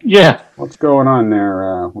 yeah, what's going on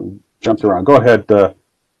there? We jumped around. Go ahead.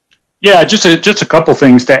 Yeah, just a couple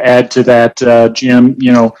things to add to that, Jim.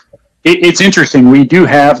 You know, it's interesting. We do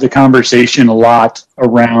have the conversation a lot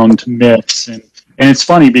around myths, and it's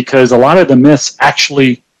funny because a lot of the myths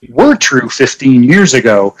actually were true 15 years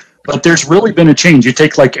ago, but there's really been a change. You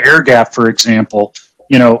take like air gap, for example.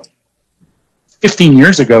 You know, 15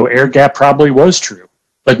 years ago, air gap probably was true.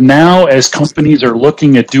 But now as companies are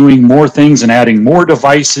looking at doing more things and adding more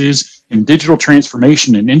devices and digital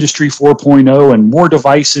transformation and Industry 4.0 and more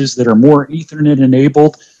devices that are more Ethernet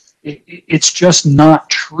enabled, it's just not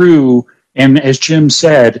true. And as Jim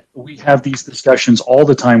said, we have these discussions all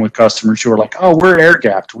the time with customers who are like, oh, we're air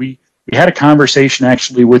gapped. We had a conversation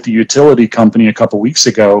actually with the utility company a couple weeks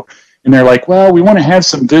ago, and they're like, well, we want to have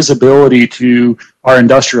some visibility to our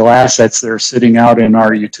industrial assets that are sitting out in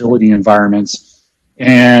our utility environments.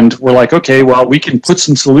 And we're like, okay, well, we can put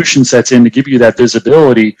some solution sets in to give you that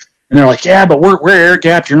visibility. And they're like, yeah, but we're air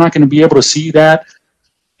gapped. You're not going to be able to see that.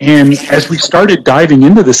 And as we started diving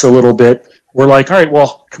into this a little bit, we're like, all right,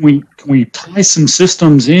 well, can we tie some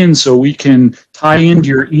systems in so we can tie into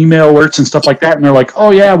your email alerts and stuff like that? And they're like, oh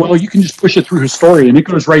yeah, well, you can just push it through Historia and it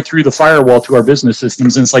goes right through the firewall to our business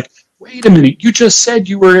systems. And it's like, wait a minute, you just said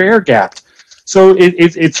you were air gapped. So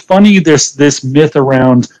it's funny, this myth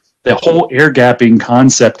around the whole air gapping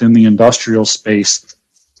concept in the industrial space,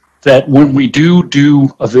 that when we do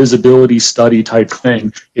a visibility study type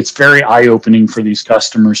thing, it's very eye-opening for these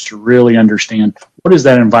customers to really understand what does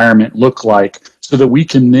that environment look like so that we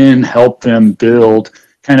can then help them build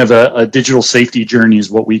kind of a digital safety journey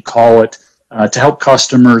is what we call it, to help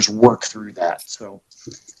customers work through that. So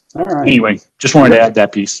all right. Anyway, just wanted to add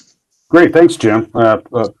that piece. Great. Thanks, Jim.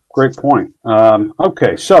 Great point.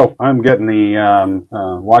 Okay, so I'm getting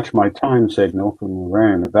the watch my time signal from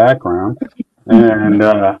Ray in the background. And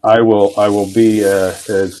I will be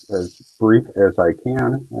as brief as I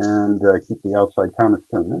can and keep the outside comments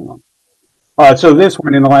to a minimum. So this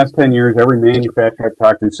one, in the last 10 years, every manufacturer I've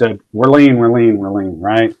talked to said, we're lean,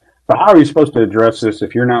 right? So how are you supposed to address this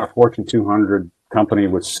if you're not a Fortune 200 company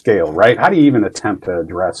with scale, right? How do you even attempt to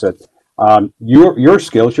address it? Your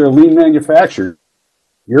skills, you're a lean manufacturer.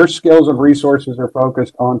 Your skills and resources are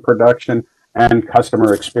focused on production and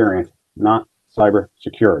customer experience, not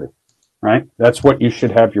cybersecurity. Right? That's what you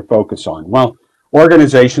should have your focus on. Well,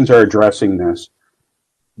 organizations are addressing this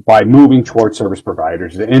by moving towards service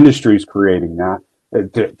providers. The industry is creating that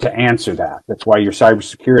to answer that. That's why your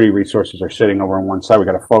cybersecurity resources are sitting over on one side. We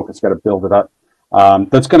got to focus, got to build it up.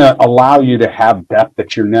 That's going to allow you to have depth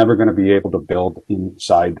that you're never going to be able to build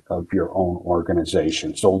inside of your own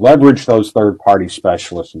organization. So leverage those third-party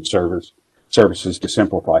specialists and services to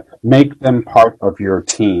simplify. Make them part of your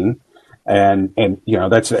team. And you know,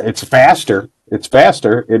 it's faster.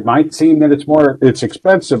 It might seem that it's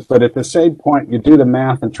expensive, but at the same point, you do the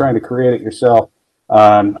math and trying to create it yourself.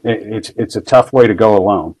 It's a tough way to go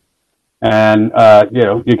alone. And you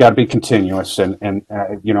know, you got to be continuous. And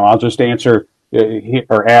you know, I'll just answer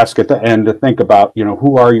or ask at the end to think about, you know,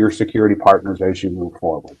 who are your security partners as you move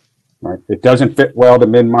forward. Right? It doesn't fit well to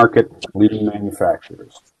mid-market leading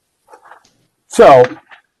manufacturers. So.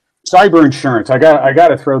 Cyber insurance. I got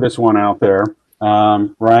to throw this one out there,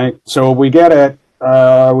 right? So we get it.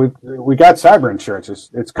 We got cyber insurance.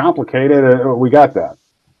 It's complicated. We got that,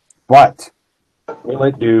 but will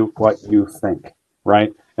it do what you think,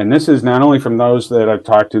 right? And this is not only from those that I've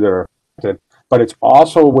talked to that are affected, but it's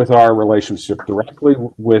also with our relationship directly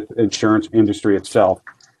with insurance industry itself.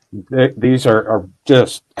 These are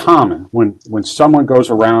just common when someone goes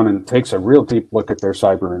around and takes a real deep look at their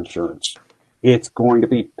cyber insurance. It's going to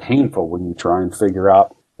be painful when you try and figure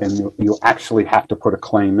out, and you actually have to put a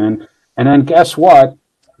claim in. And then guess what?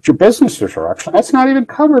 Your business disruption, that's not even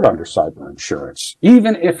covered under cyber insurance.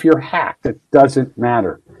 Even if you're hacked, it doesn't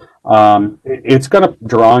matter. It's going to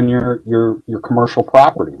draw on your commercial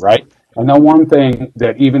property, right? And the one thing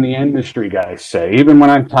that even the industry guys say, even when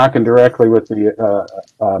I'm talking directly with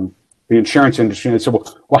the insurance industry, they say,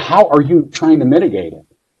 well, how are you trying to mitigate it?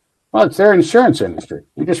 Well, it's their insurance industry.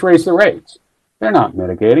 You just raise the rates. They're not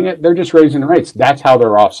mitigating it. They're just raising the rates. That's how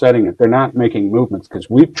they're offsetting it. They're not making movements because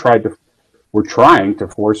we're trying to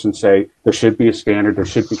force and say there should be a standard. There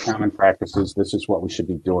should be common practices. This is what we should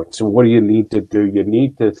be doing. So what do you need to do? You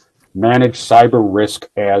need to manage cyber risk,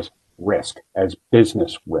 as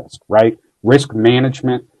business risk, right? Risk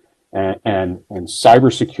management and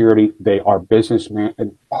cybersecurity, they are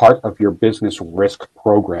part of your business risk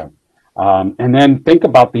program. And then think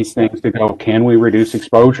about these things to go, can we reduce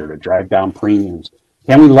exposure to drive down premiums?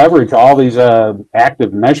 Can we leverage all these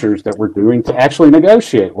active measures that we're doing to actually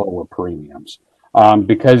negotiate lower premiums?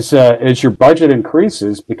 Because as your budget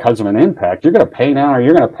increases because of an impact, you're going to pay now or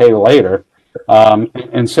you're going to pay later.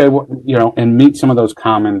 And say, and meet some of those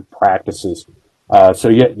common practices. So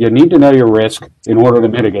you need to know your risk in order to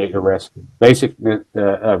mitigate your risk. Basic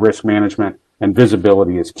risk management and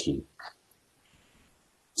visibility is key.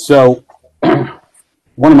 So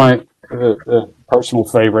one of my personal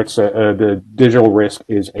favorites, the digital risk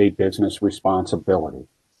is a business responsibility.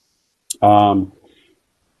 You're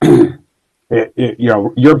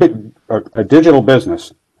a digital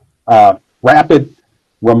business, rapid,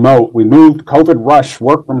 remote. We moved, COVID rush,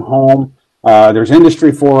 work from home. There's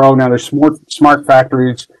Industry 4.0 now. There's smart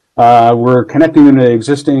factories. We're connecting into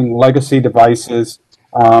existing legacy devices.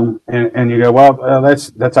 And you go, well,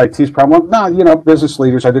 that's IT's problem. Well, no, business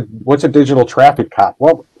leaders. What's a digital traffic cop?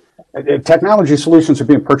 Well, technology solutions are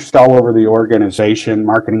being purchased all over the organization,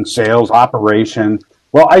 marketing, sales, operation.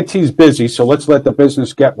 Well, IT's busy, so let's let the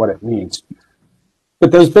business get what it needs.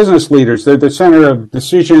 But those business leaders, they're the center of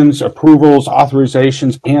decisions, approvals,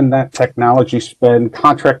 authorizations, and that technology spend,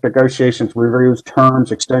 contract negotiations, reviews,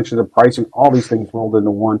 terms, extensions of pricing, all these things rolled into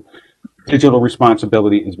one. Digital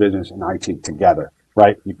responsibility is business and IT together,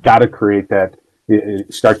 right? You've got to create that,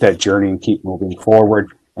 start that journey and keep moving forward.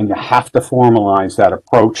 And you have to formalize that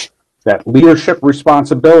approach, that leadership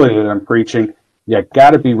responsibility that I'm preaching. You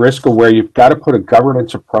got to be risk aware. You've got to put a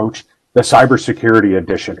governance approach, the cybersecurity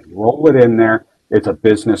edition, roll it in there. It's a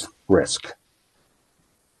business risk.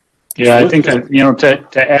 Yeah, I think to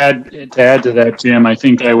add to that, Jim, I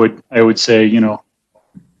think I would say,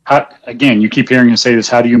 again, you keep hearing us say this.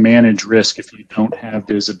 How do you manage risk if you don't have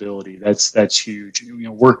visibility? That's huge.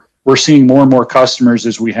 We're seeing more and more customers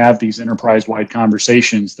as we have these enterprise-wide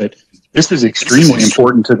conversations that this is extremely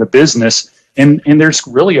important to the business, and there's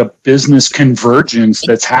really a business convergence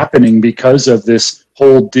that's happening because of this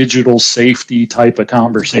whole digital safety type of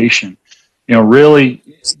conversation. Really,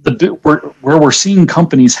 where we're seeing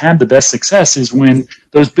companies have the best success is when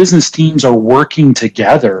those business teams are working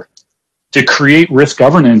together to create risk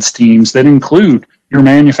governance teams that include your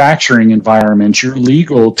manufacturing environment, your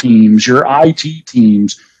legal teams, your IT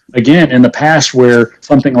teams. Again, in the past where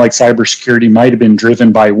something like cybersecurity might have been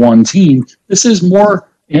driven by one team, this is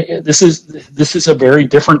a very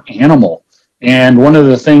different animal. And one of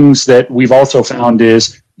the things that we've also found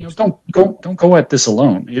is, don't go at this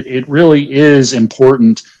alone. It really is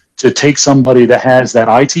important to take somebody that has that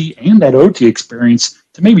IT and that OT experience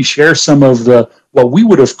to maybe share some of what we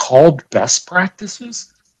would have called best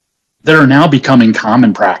practices that are now becoming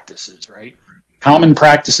common practices, right? Common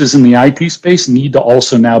practices in the IT space need to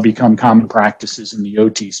also now become common practices in the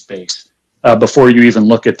OT space before you even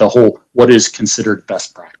look at the whole what is considered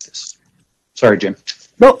best practice. Sorry, Jim.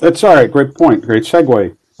 No, that's all right. Great point. Great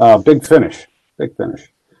segue. Big finish.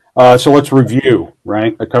 So let's review,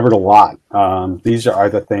 right? I covered a lot. These are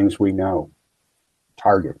the things we know.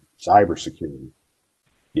 Target, cybersecurity.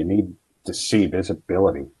 You need to see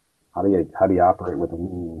visibility. How do you operate with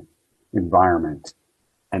an environment,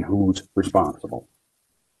 and who's responsible?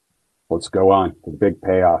 Let's go on to the big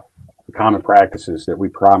payoff. The common practices that we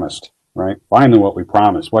promised, right? Finally, what we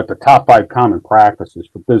promised. What the top 5 common practices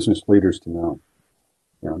for business leaders to know.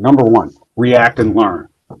 Number 1, react and learn.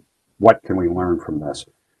 What can we learn from this?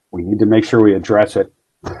 We need to make sure we address it.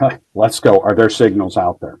 Let's go. Are there signals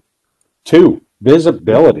out there? 2,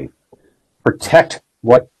 visibility. Protect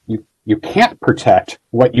what you can't protect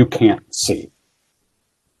what you can't see.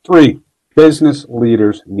 3, business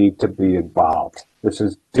leaders need to be involved. This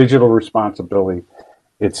is digital responsibility.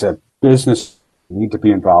 It's a business need to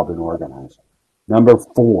be involved in organizing. Number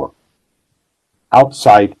 4,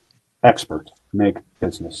 outside experts make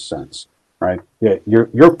business sense, right?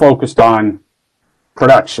 You're focused on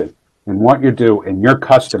production and what you do and your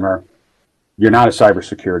customer. You're not a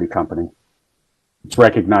cybersecurity company. Let's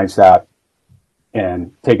recognize that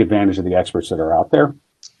and take advantage of the experts that are out there.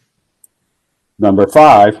 Number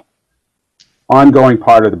 5, ongoing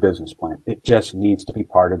part of the business plan. It just needs to be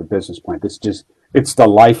part of the business plan. It's the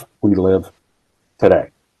life we live today,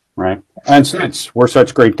 right? And since we're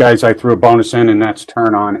such great guys, I threw a bonus in, and that's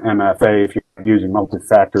turn on MFA. If you're using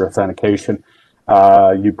multi-factor authentication,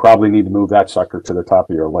 you probably need to move that sucker to the top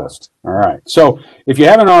of your list. All right. So if you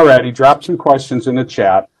haven't already, drop some questions in the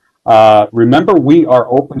chat. Remember, we are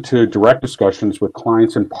open to direct discussions with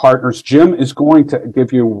clients and partners. Jim is going to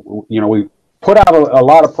give you, we put out a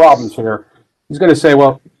lot of problems here. He's going to say,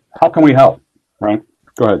 well, how can we help? Right?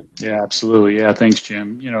 Go ahead. Yeah, absolutely. Yeah, thanks,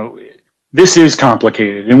 Jim. This is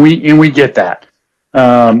complicated, and we get that.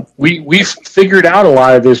 We've figured out a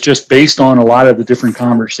lot of this just based on a lot of the different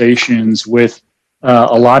conversations with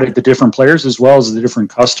a lot of the different players as well as the different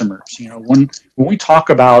customers. When we talk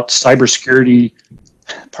about cybersecurity,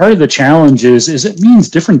 part of the challenge is it means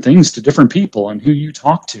different things to different people and who you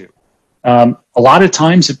talk to. A lot of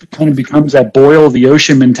times it kind of becomes that boil the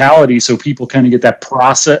ocean mentality, so people kind of get that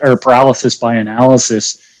process or paralysis by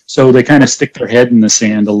analysis. So they kind of stick their head in the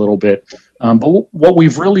sand a little bit. But what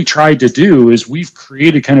we've really tried to do is we've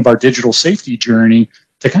created kind of our digital safety journey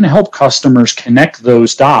to kind of help customers connect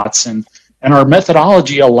those dots. And our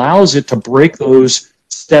methodology allows it to break those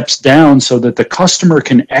steps down so that the customer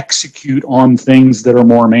can execute on things that are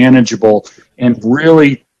more manageable and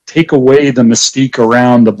really take away the mystique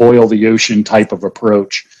around the boil the ocean type of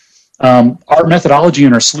approach. Our methodology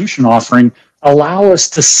and our solution offering allow us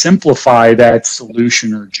to simplify that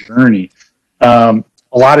solution or journey. A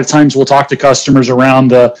lot of times we'll talk to customers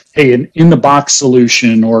around an in-the-box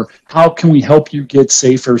solution, or how can we help you get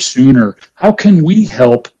safer sooner? How can we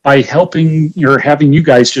help by having you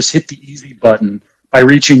guys just hit the easy button by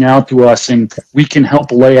reaching out to us, and we can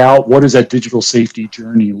help lay out what does that digital safety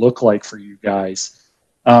journey look like for you guys.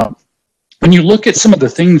 When you look at some of the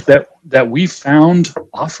things that we've found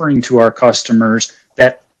offering to our customers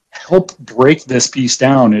that help break this piece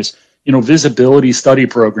down is, visibility study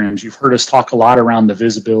programs. You've heard us talk a lot around the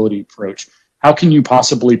visibility approach. How can you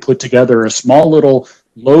possibly put together a small little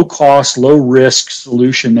low cost, low risk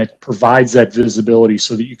solution that provides that visibility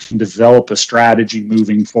so that you can develop a strategy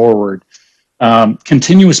moving forward?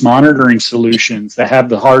 Continuous monitoring solutions that have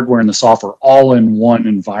the hardware and the software all in one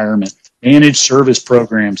environment. Managed service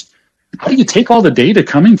programs. How do you take all the data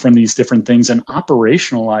coming from these different things and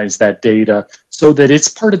operationalize that data so that it's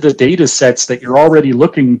part of the data sets that you're already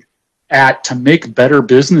looking at to make better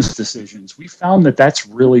business decisions? We found that that's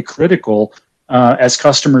really critical as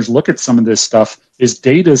customers look at some of this stuff, is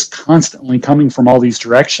data is constantly coming from all these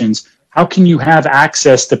directions. How can you have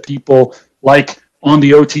access to people like on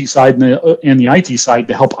the OT side and the IT side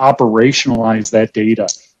to help operationalize that data?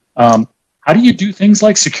 How do you do things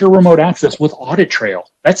like secure remote access with audit trail?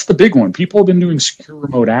 That's the big one. People have been doing secure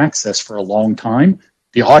remote access for a long time.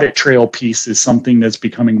 The audit trail piece is something that's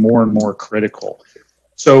becoming more and more critical.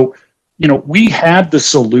 So, we have the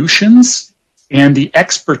solutions and the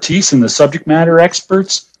expertise and the subject matter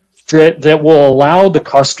experts that will allow the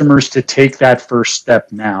customers to take that first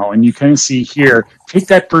step now. And you kind of see here, take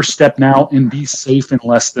that first step now and be safe in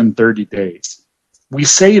less than 30 days. We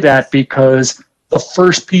say that because the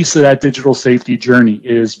first piece of that digital safety journey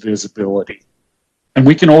is visibility. And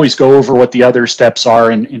we can always go over what the other steps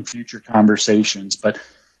are in future conversations. But,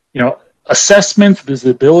 assessments,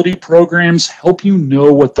 visibility programs help you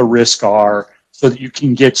know what the risks are so that you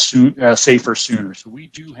can get safer sooner. So we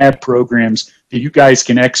do have programs that you guys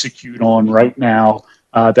can execute on right now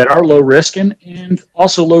that are low risk and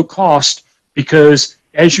also low cost, because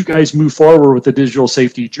as you guys move forward with the digital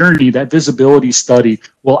safety journey, that visibility study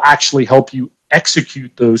will actually help you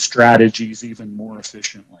execute those strategies even more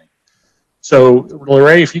efficiently. So,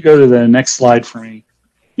 Larry, if you go to the next slide for me.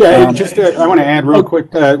 Yeah, I want to add real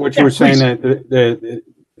quick what you were saying.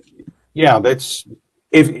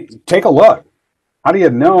 Take a look. How do you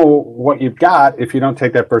know what you've got if you don't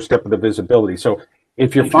take that first step of the visibility? So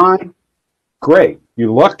if you're fine, great.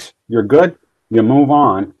 You looked, you're good, you move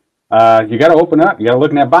on. You got to open up. You got to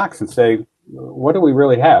look in that box and say, what do we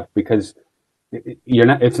really have? Because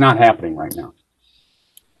it's not happening right now.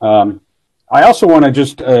 I also want to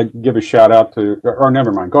just give a shout out to, or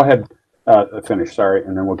never mind. Go ahead, finish, sorry,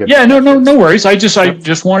 and then we'll get. Yeah, no worries. I just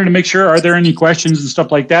wanted to make sure. Are there any questions and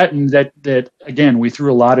stuff like that? And that again, we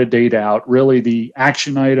threw a lot of data out. Really, the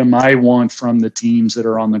action item I want from the teams that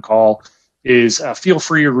are on the call is feel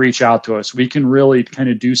free to reach out to us. We can really kind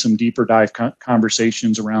of do some deeper dive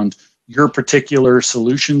conversations around your particular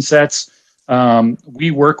solution sets.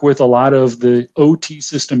 We work with a lot of the OT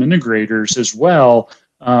system integrators as well,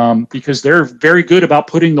 because they're very good about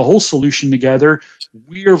putting the whole solution together.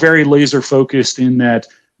 We are very laser focused in that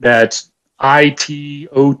IT,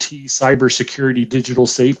 OT, cybersecurity, digital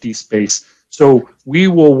safety space. So we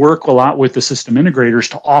will work a lot with the system integrators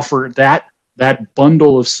to offer that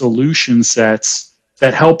bundle of solution sets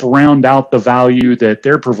that help round out the value that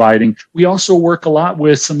they're providing. We also work a lot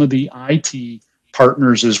with some of the IT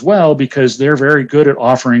partners as well, because they're very good at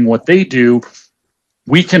offering what they do.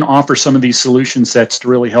 We can offer some of these solution sets to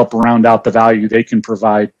really help round out the value they can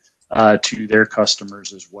provide to their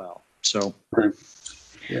customers as well. So,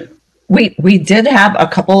 Yeah. We did have a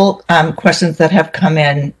couple questions that have come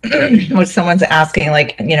in, which someone's asking,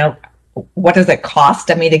 like, what does it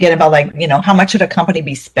cost? I mean, to get about, like, how much should a company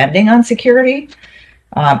be spending on security?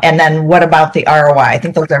 And then what about the ROI? I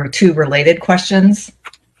think those are two related questions.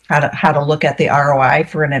 How to look at the ROI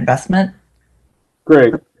for an investment.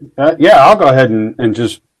 Great. Yeah, I'll go ahead and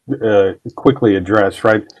just quickly address,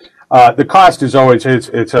 right? The cost is always,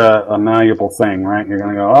 it's a malleable thing, right? You're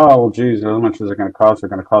going to go, oh, well, geez, how much is it going to cost? It's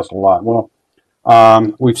going to cost a lot. Well,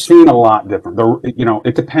 we've seen a lot different.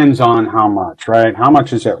 It depends on how much, right? How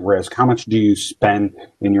much is at risk? How much do you spend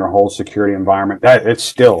in your whole security environment? It's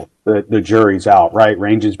still, the jury's out, right?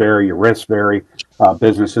 Ranges vary, your risks vary,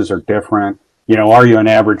 businesses are different. Are you an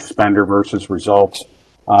average spender versus results?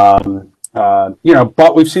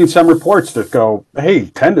 But we've seen some reports that go, hey,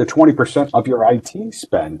 10 to 20% of your IT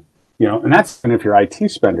spend, and that's even if your IT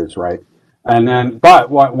spend is right. And then, but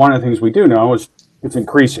one of the things we do know is it's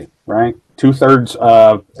increasing, right? 2/3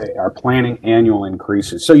 are planning annual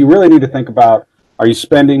increases. So you really need to think about, are you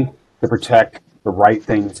spending to protect the right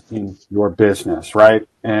things in your business, right?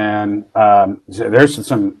 And there's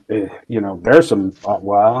some, I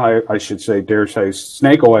should say, dare say,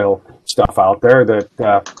 snake oil stuff out there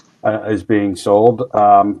that is being sold.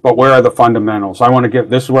 But where are the fundamentals?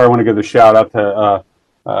 This is where I want to give the shout out to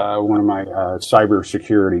one of my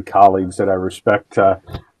cybersecurity colleagues that I respect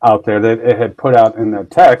out there, that it had put out in the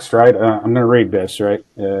text, right? I'm going to read this, right?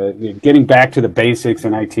 Getting back to the basics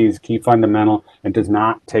in IT is key fundamental and does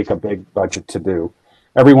not take a big budget to do.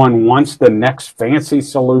 Everyone wants the next fancy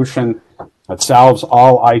solution that solves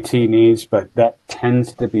all IT needs, but that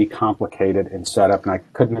tends to be complicated in setup. And I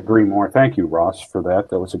couldn't agree more. Thank you, Ross, for that.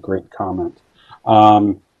 That was a great comment.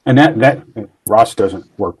 And that Ross doesn't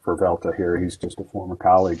work for Velta here. He's just a former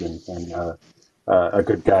colleague and a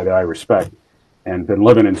good guy that I respect, and been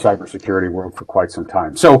living in cybersecurity world for quite some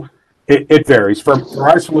time. So it varies. For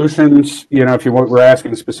our solutions, if you were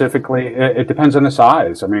asking specifically, it depends on the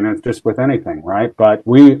size. I mean, it's just with anything, right? But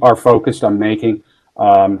we are focused on making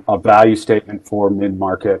a value statement for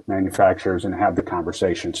mid-market manufacturers and have the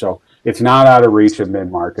conversation. So it's not out of reach of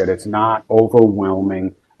mid-market. It's not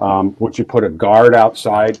overwhelming. Would you put a guard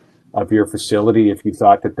outside of your facility if you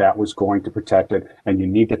thought that was going to protect it? And you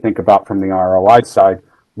need to think about from the ROI side,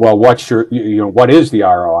 well, what is the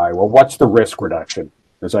ROI? Well, what's the risk reduction?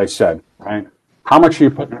 As I said, right? How much are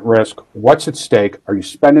you putting at risk? What's at stake? Are you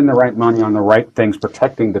spending the right money on the right things,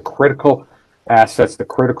 protecting the critical assets, the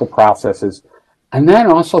critical processes? And then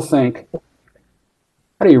also think,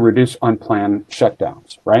 how do you reduce unplanned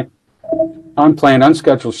shutdowns, right? Unplanned,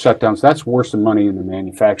 unscheduled shutdowns, that's worse than money in the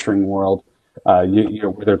manufacturing world.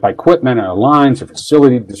 Whether by equipment or lines or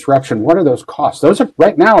facility disruption, what are those costs? Those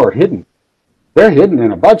right now are hidden. They're hidden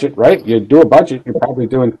in a budget, right? You do a budget, you're probably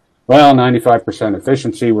doing, 95%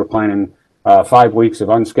 efficiency. We're planning 5 weeks of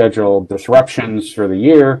unscheduled disruptions for the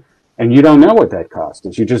year, and you don't know what that cost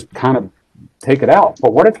is. You just kind of take it out.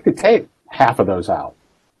 But what if you could take half of those out?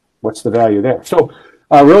 What's the value there? So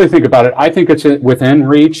really think about it. I think it's within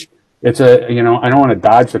reach. It's I don't want to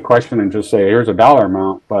dodge the question and just say, here's a dollar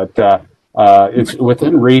amount, but it's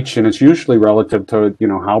within reach, and it's usually relative to,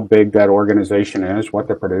 how big that organization is, what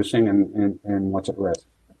they're producing, and what's at risk.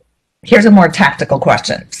 Here's a more tactical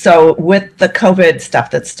question. So with the COVID stuff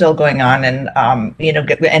that's still going on, and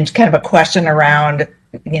and kind of a question around,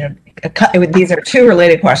 these are two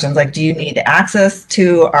related questions. Like, do you need access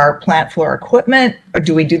to our plant floor equipment, or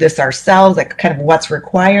do we do this ourselves? Like, kind of what's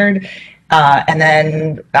required, and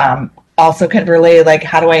then also kind of related, like,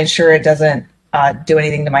 how do I ensure it doesn't do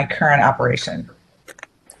anything to my current operation?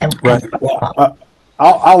 Right. Well,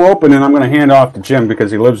 I'll open, and I'm going to hand off to Jim because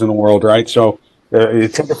he lives in the world, right? So you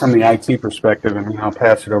take it from the IT perspective, and then I'll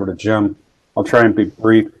pass it over to Jim. I'll try and be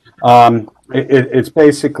brief. It's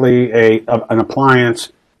basically an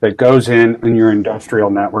appliance that goes in your industrial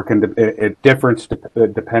network, and it differs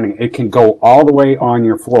depending. It can go all the way on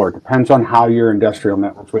your floor. It depends on how your industrial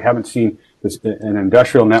networks. We haven't seen an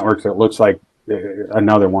industrial network that looks like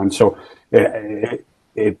another one. So it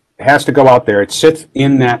has to go out there. It sits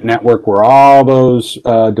in that network where all those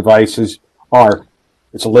devices are.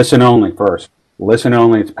 It's a listen only first. Listen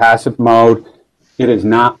only. It's passive mode. It is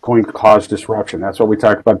not going to cause disruption. That's what we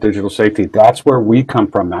talk about digital safety. That's where we come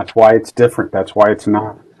from. That's why it's different. That's why it's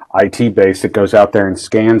not IT based. It goes out there and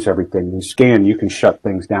scans everything. You scan, you can shut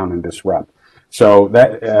things down and disrupt. So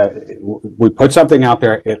that we put something out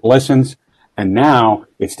there, it listens, and now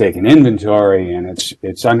it's taking inventory, and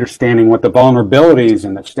it's understanding what the vulnerabilities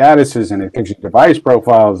and the statuses, and it gives you device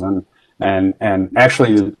profiles, and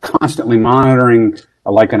actually constantly monitoring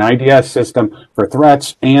like an IDS system for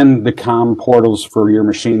threats and the comm portals for your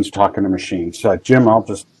machines talking to machines. So Jim, I'll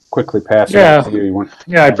just quickly pass it to you.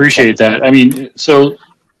 I appreciate that. I mean, so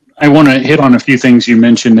I want to hit on a few things you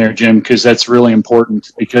mentioned there, Jim, because that's really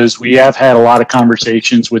important, because we have had a lot of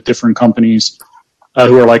conversations with different companies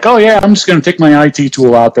who are like, oh yeah, I'm just going to take my IT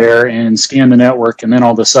tool out there and scan the network, and then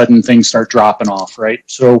all of a sudden things start dropping off, right?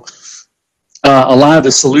 So a lot of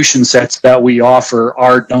the solution sets that we offer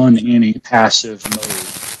are done in a passive mode.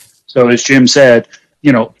 So as Jim said,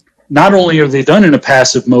 not only are they done in a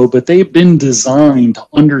passive mode, but they've been designed to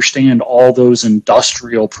understand all those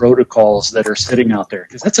industrial protocols that are sitting out there.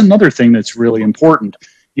 Because that's another thing that's really important.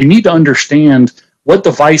 You need to understand what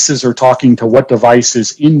devices are talking to what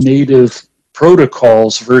devices in native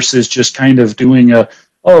protocols versus just kind of doing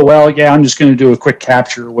I'm just going to do a quick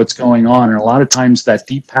capture of what's going on. And a lot of times that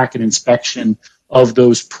deep packet inspection of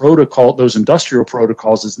those industrial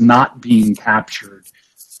protocols is not being captured.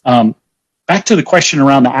 Back to the question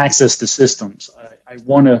around the access to systems. I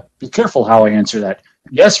want to be careful how I answer that.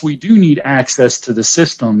 Yes, we do need access to the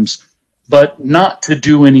systems, but not to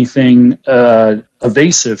do anything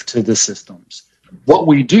evasive to the systems. What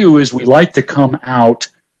we do is we like to come out,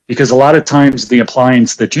 because a lot of times the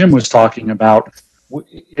appliance that Jim was talking about,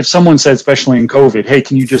 if someone said, especially in COVID, hey,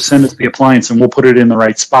 can you just send us the appliance and we'll put it in the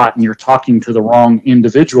right spot, and you're talking to the wrong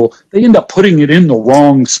individual, they end up putting it in the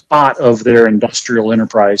wrong spot of their industrial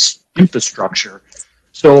enterprise infrastructure.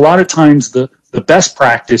 So a lot of times the best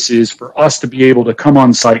practice is for us to be able to come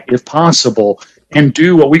on site, if possible, and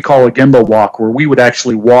do what we call a Gemba walk, where we would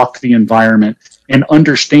actually walk the environment and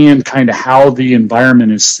understand kind of how the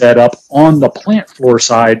environment is set up on the plant floor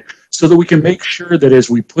side, so that we can make sure that as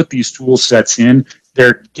we put these tool sets in,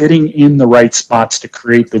 they're getting in the right spots to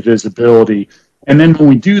create the visibility. And then when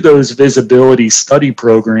we do those visibility study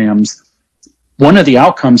programs, one of the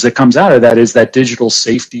outcomes that comes out of that is that digital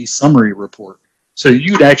safety summary report. So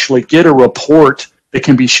you'd actually get a report that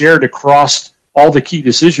can be shared across all the key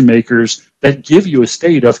decision makers that give you a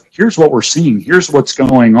state of, here's what we're seeing, here's what's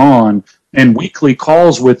going on, and weekly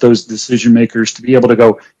calls with those decision makers to be able to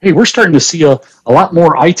go, hey, we're starting to see a lot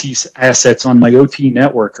more IT assets on my OT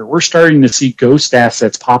network, or we're starting to see ghost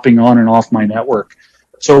assets popping on and off my network.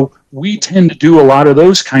 So we tend to do a lot of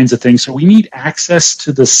those kinds of things. So we need access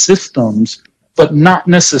to the systems, but not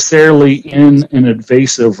necessarily in an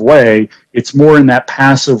invasive way. It's more in that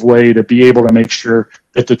passive way to be able to make sure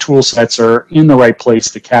that the tool sets are in the right place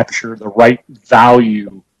to capture the right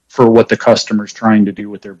value for what the customer's trying to do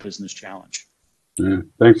with their business challenge. Yeah,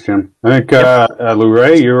 thanks, Jim. I think Lou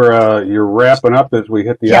Ray, you're wrapping up as we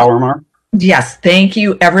hit the hour mark. Yes, thank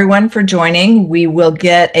you everyone for joining. We will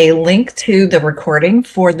get a link to the recording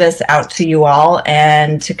for this out to you all,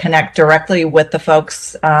 and to connect directly with the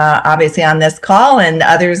folks obviously on this call and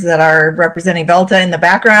others that are representing Velta in the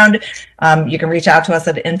background. You can reach out to us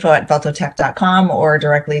at info@veltotech.com or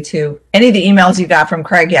directly to any of the emails you got from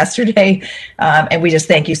Craig yesterday. And we just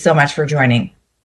thank you so much for joining.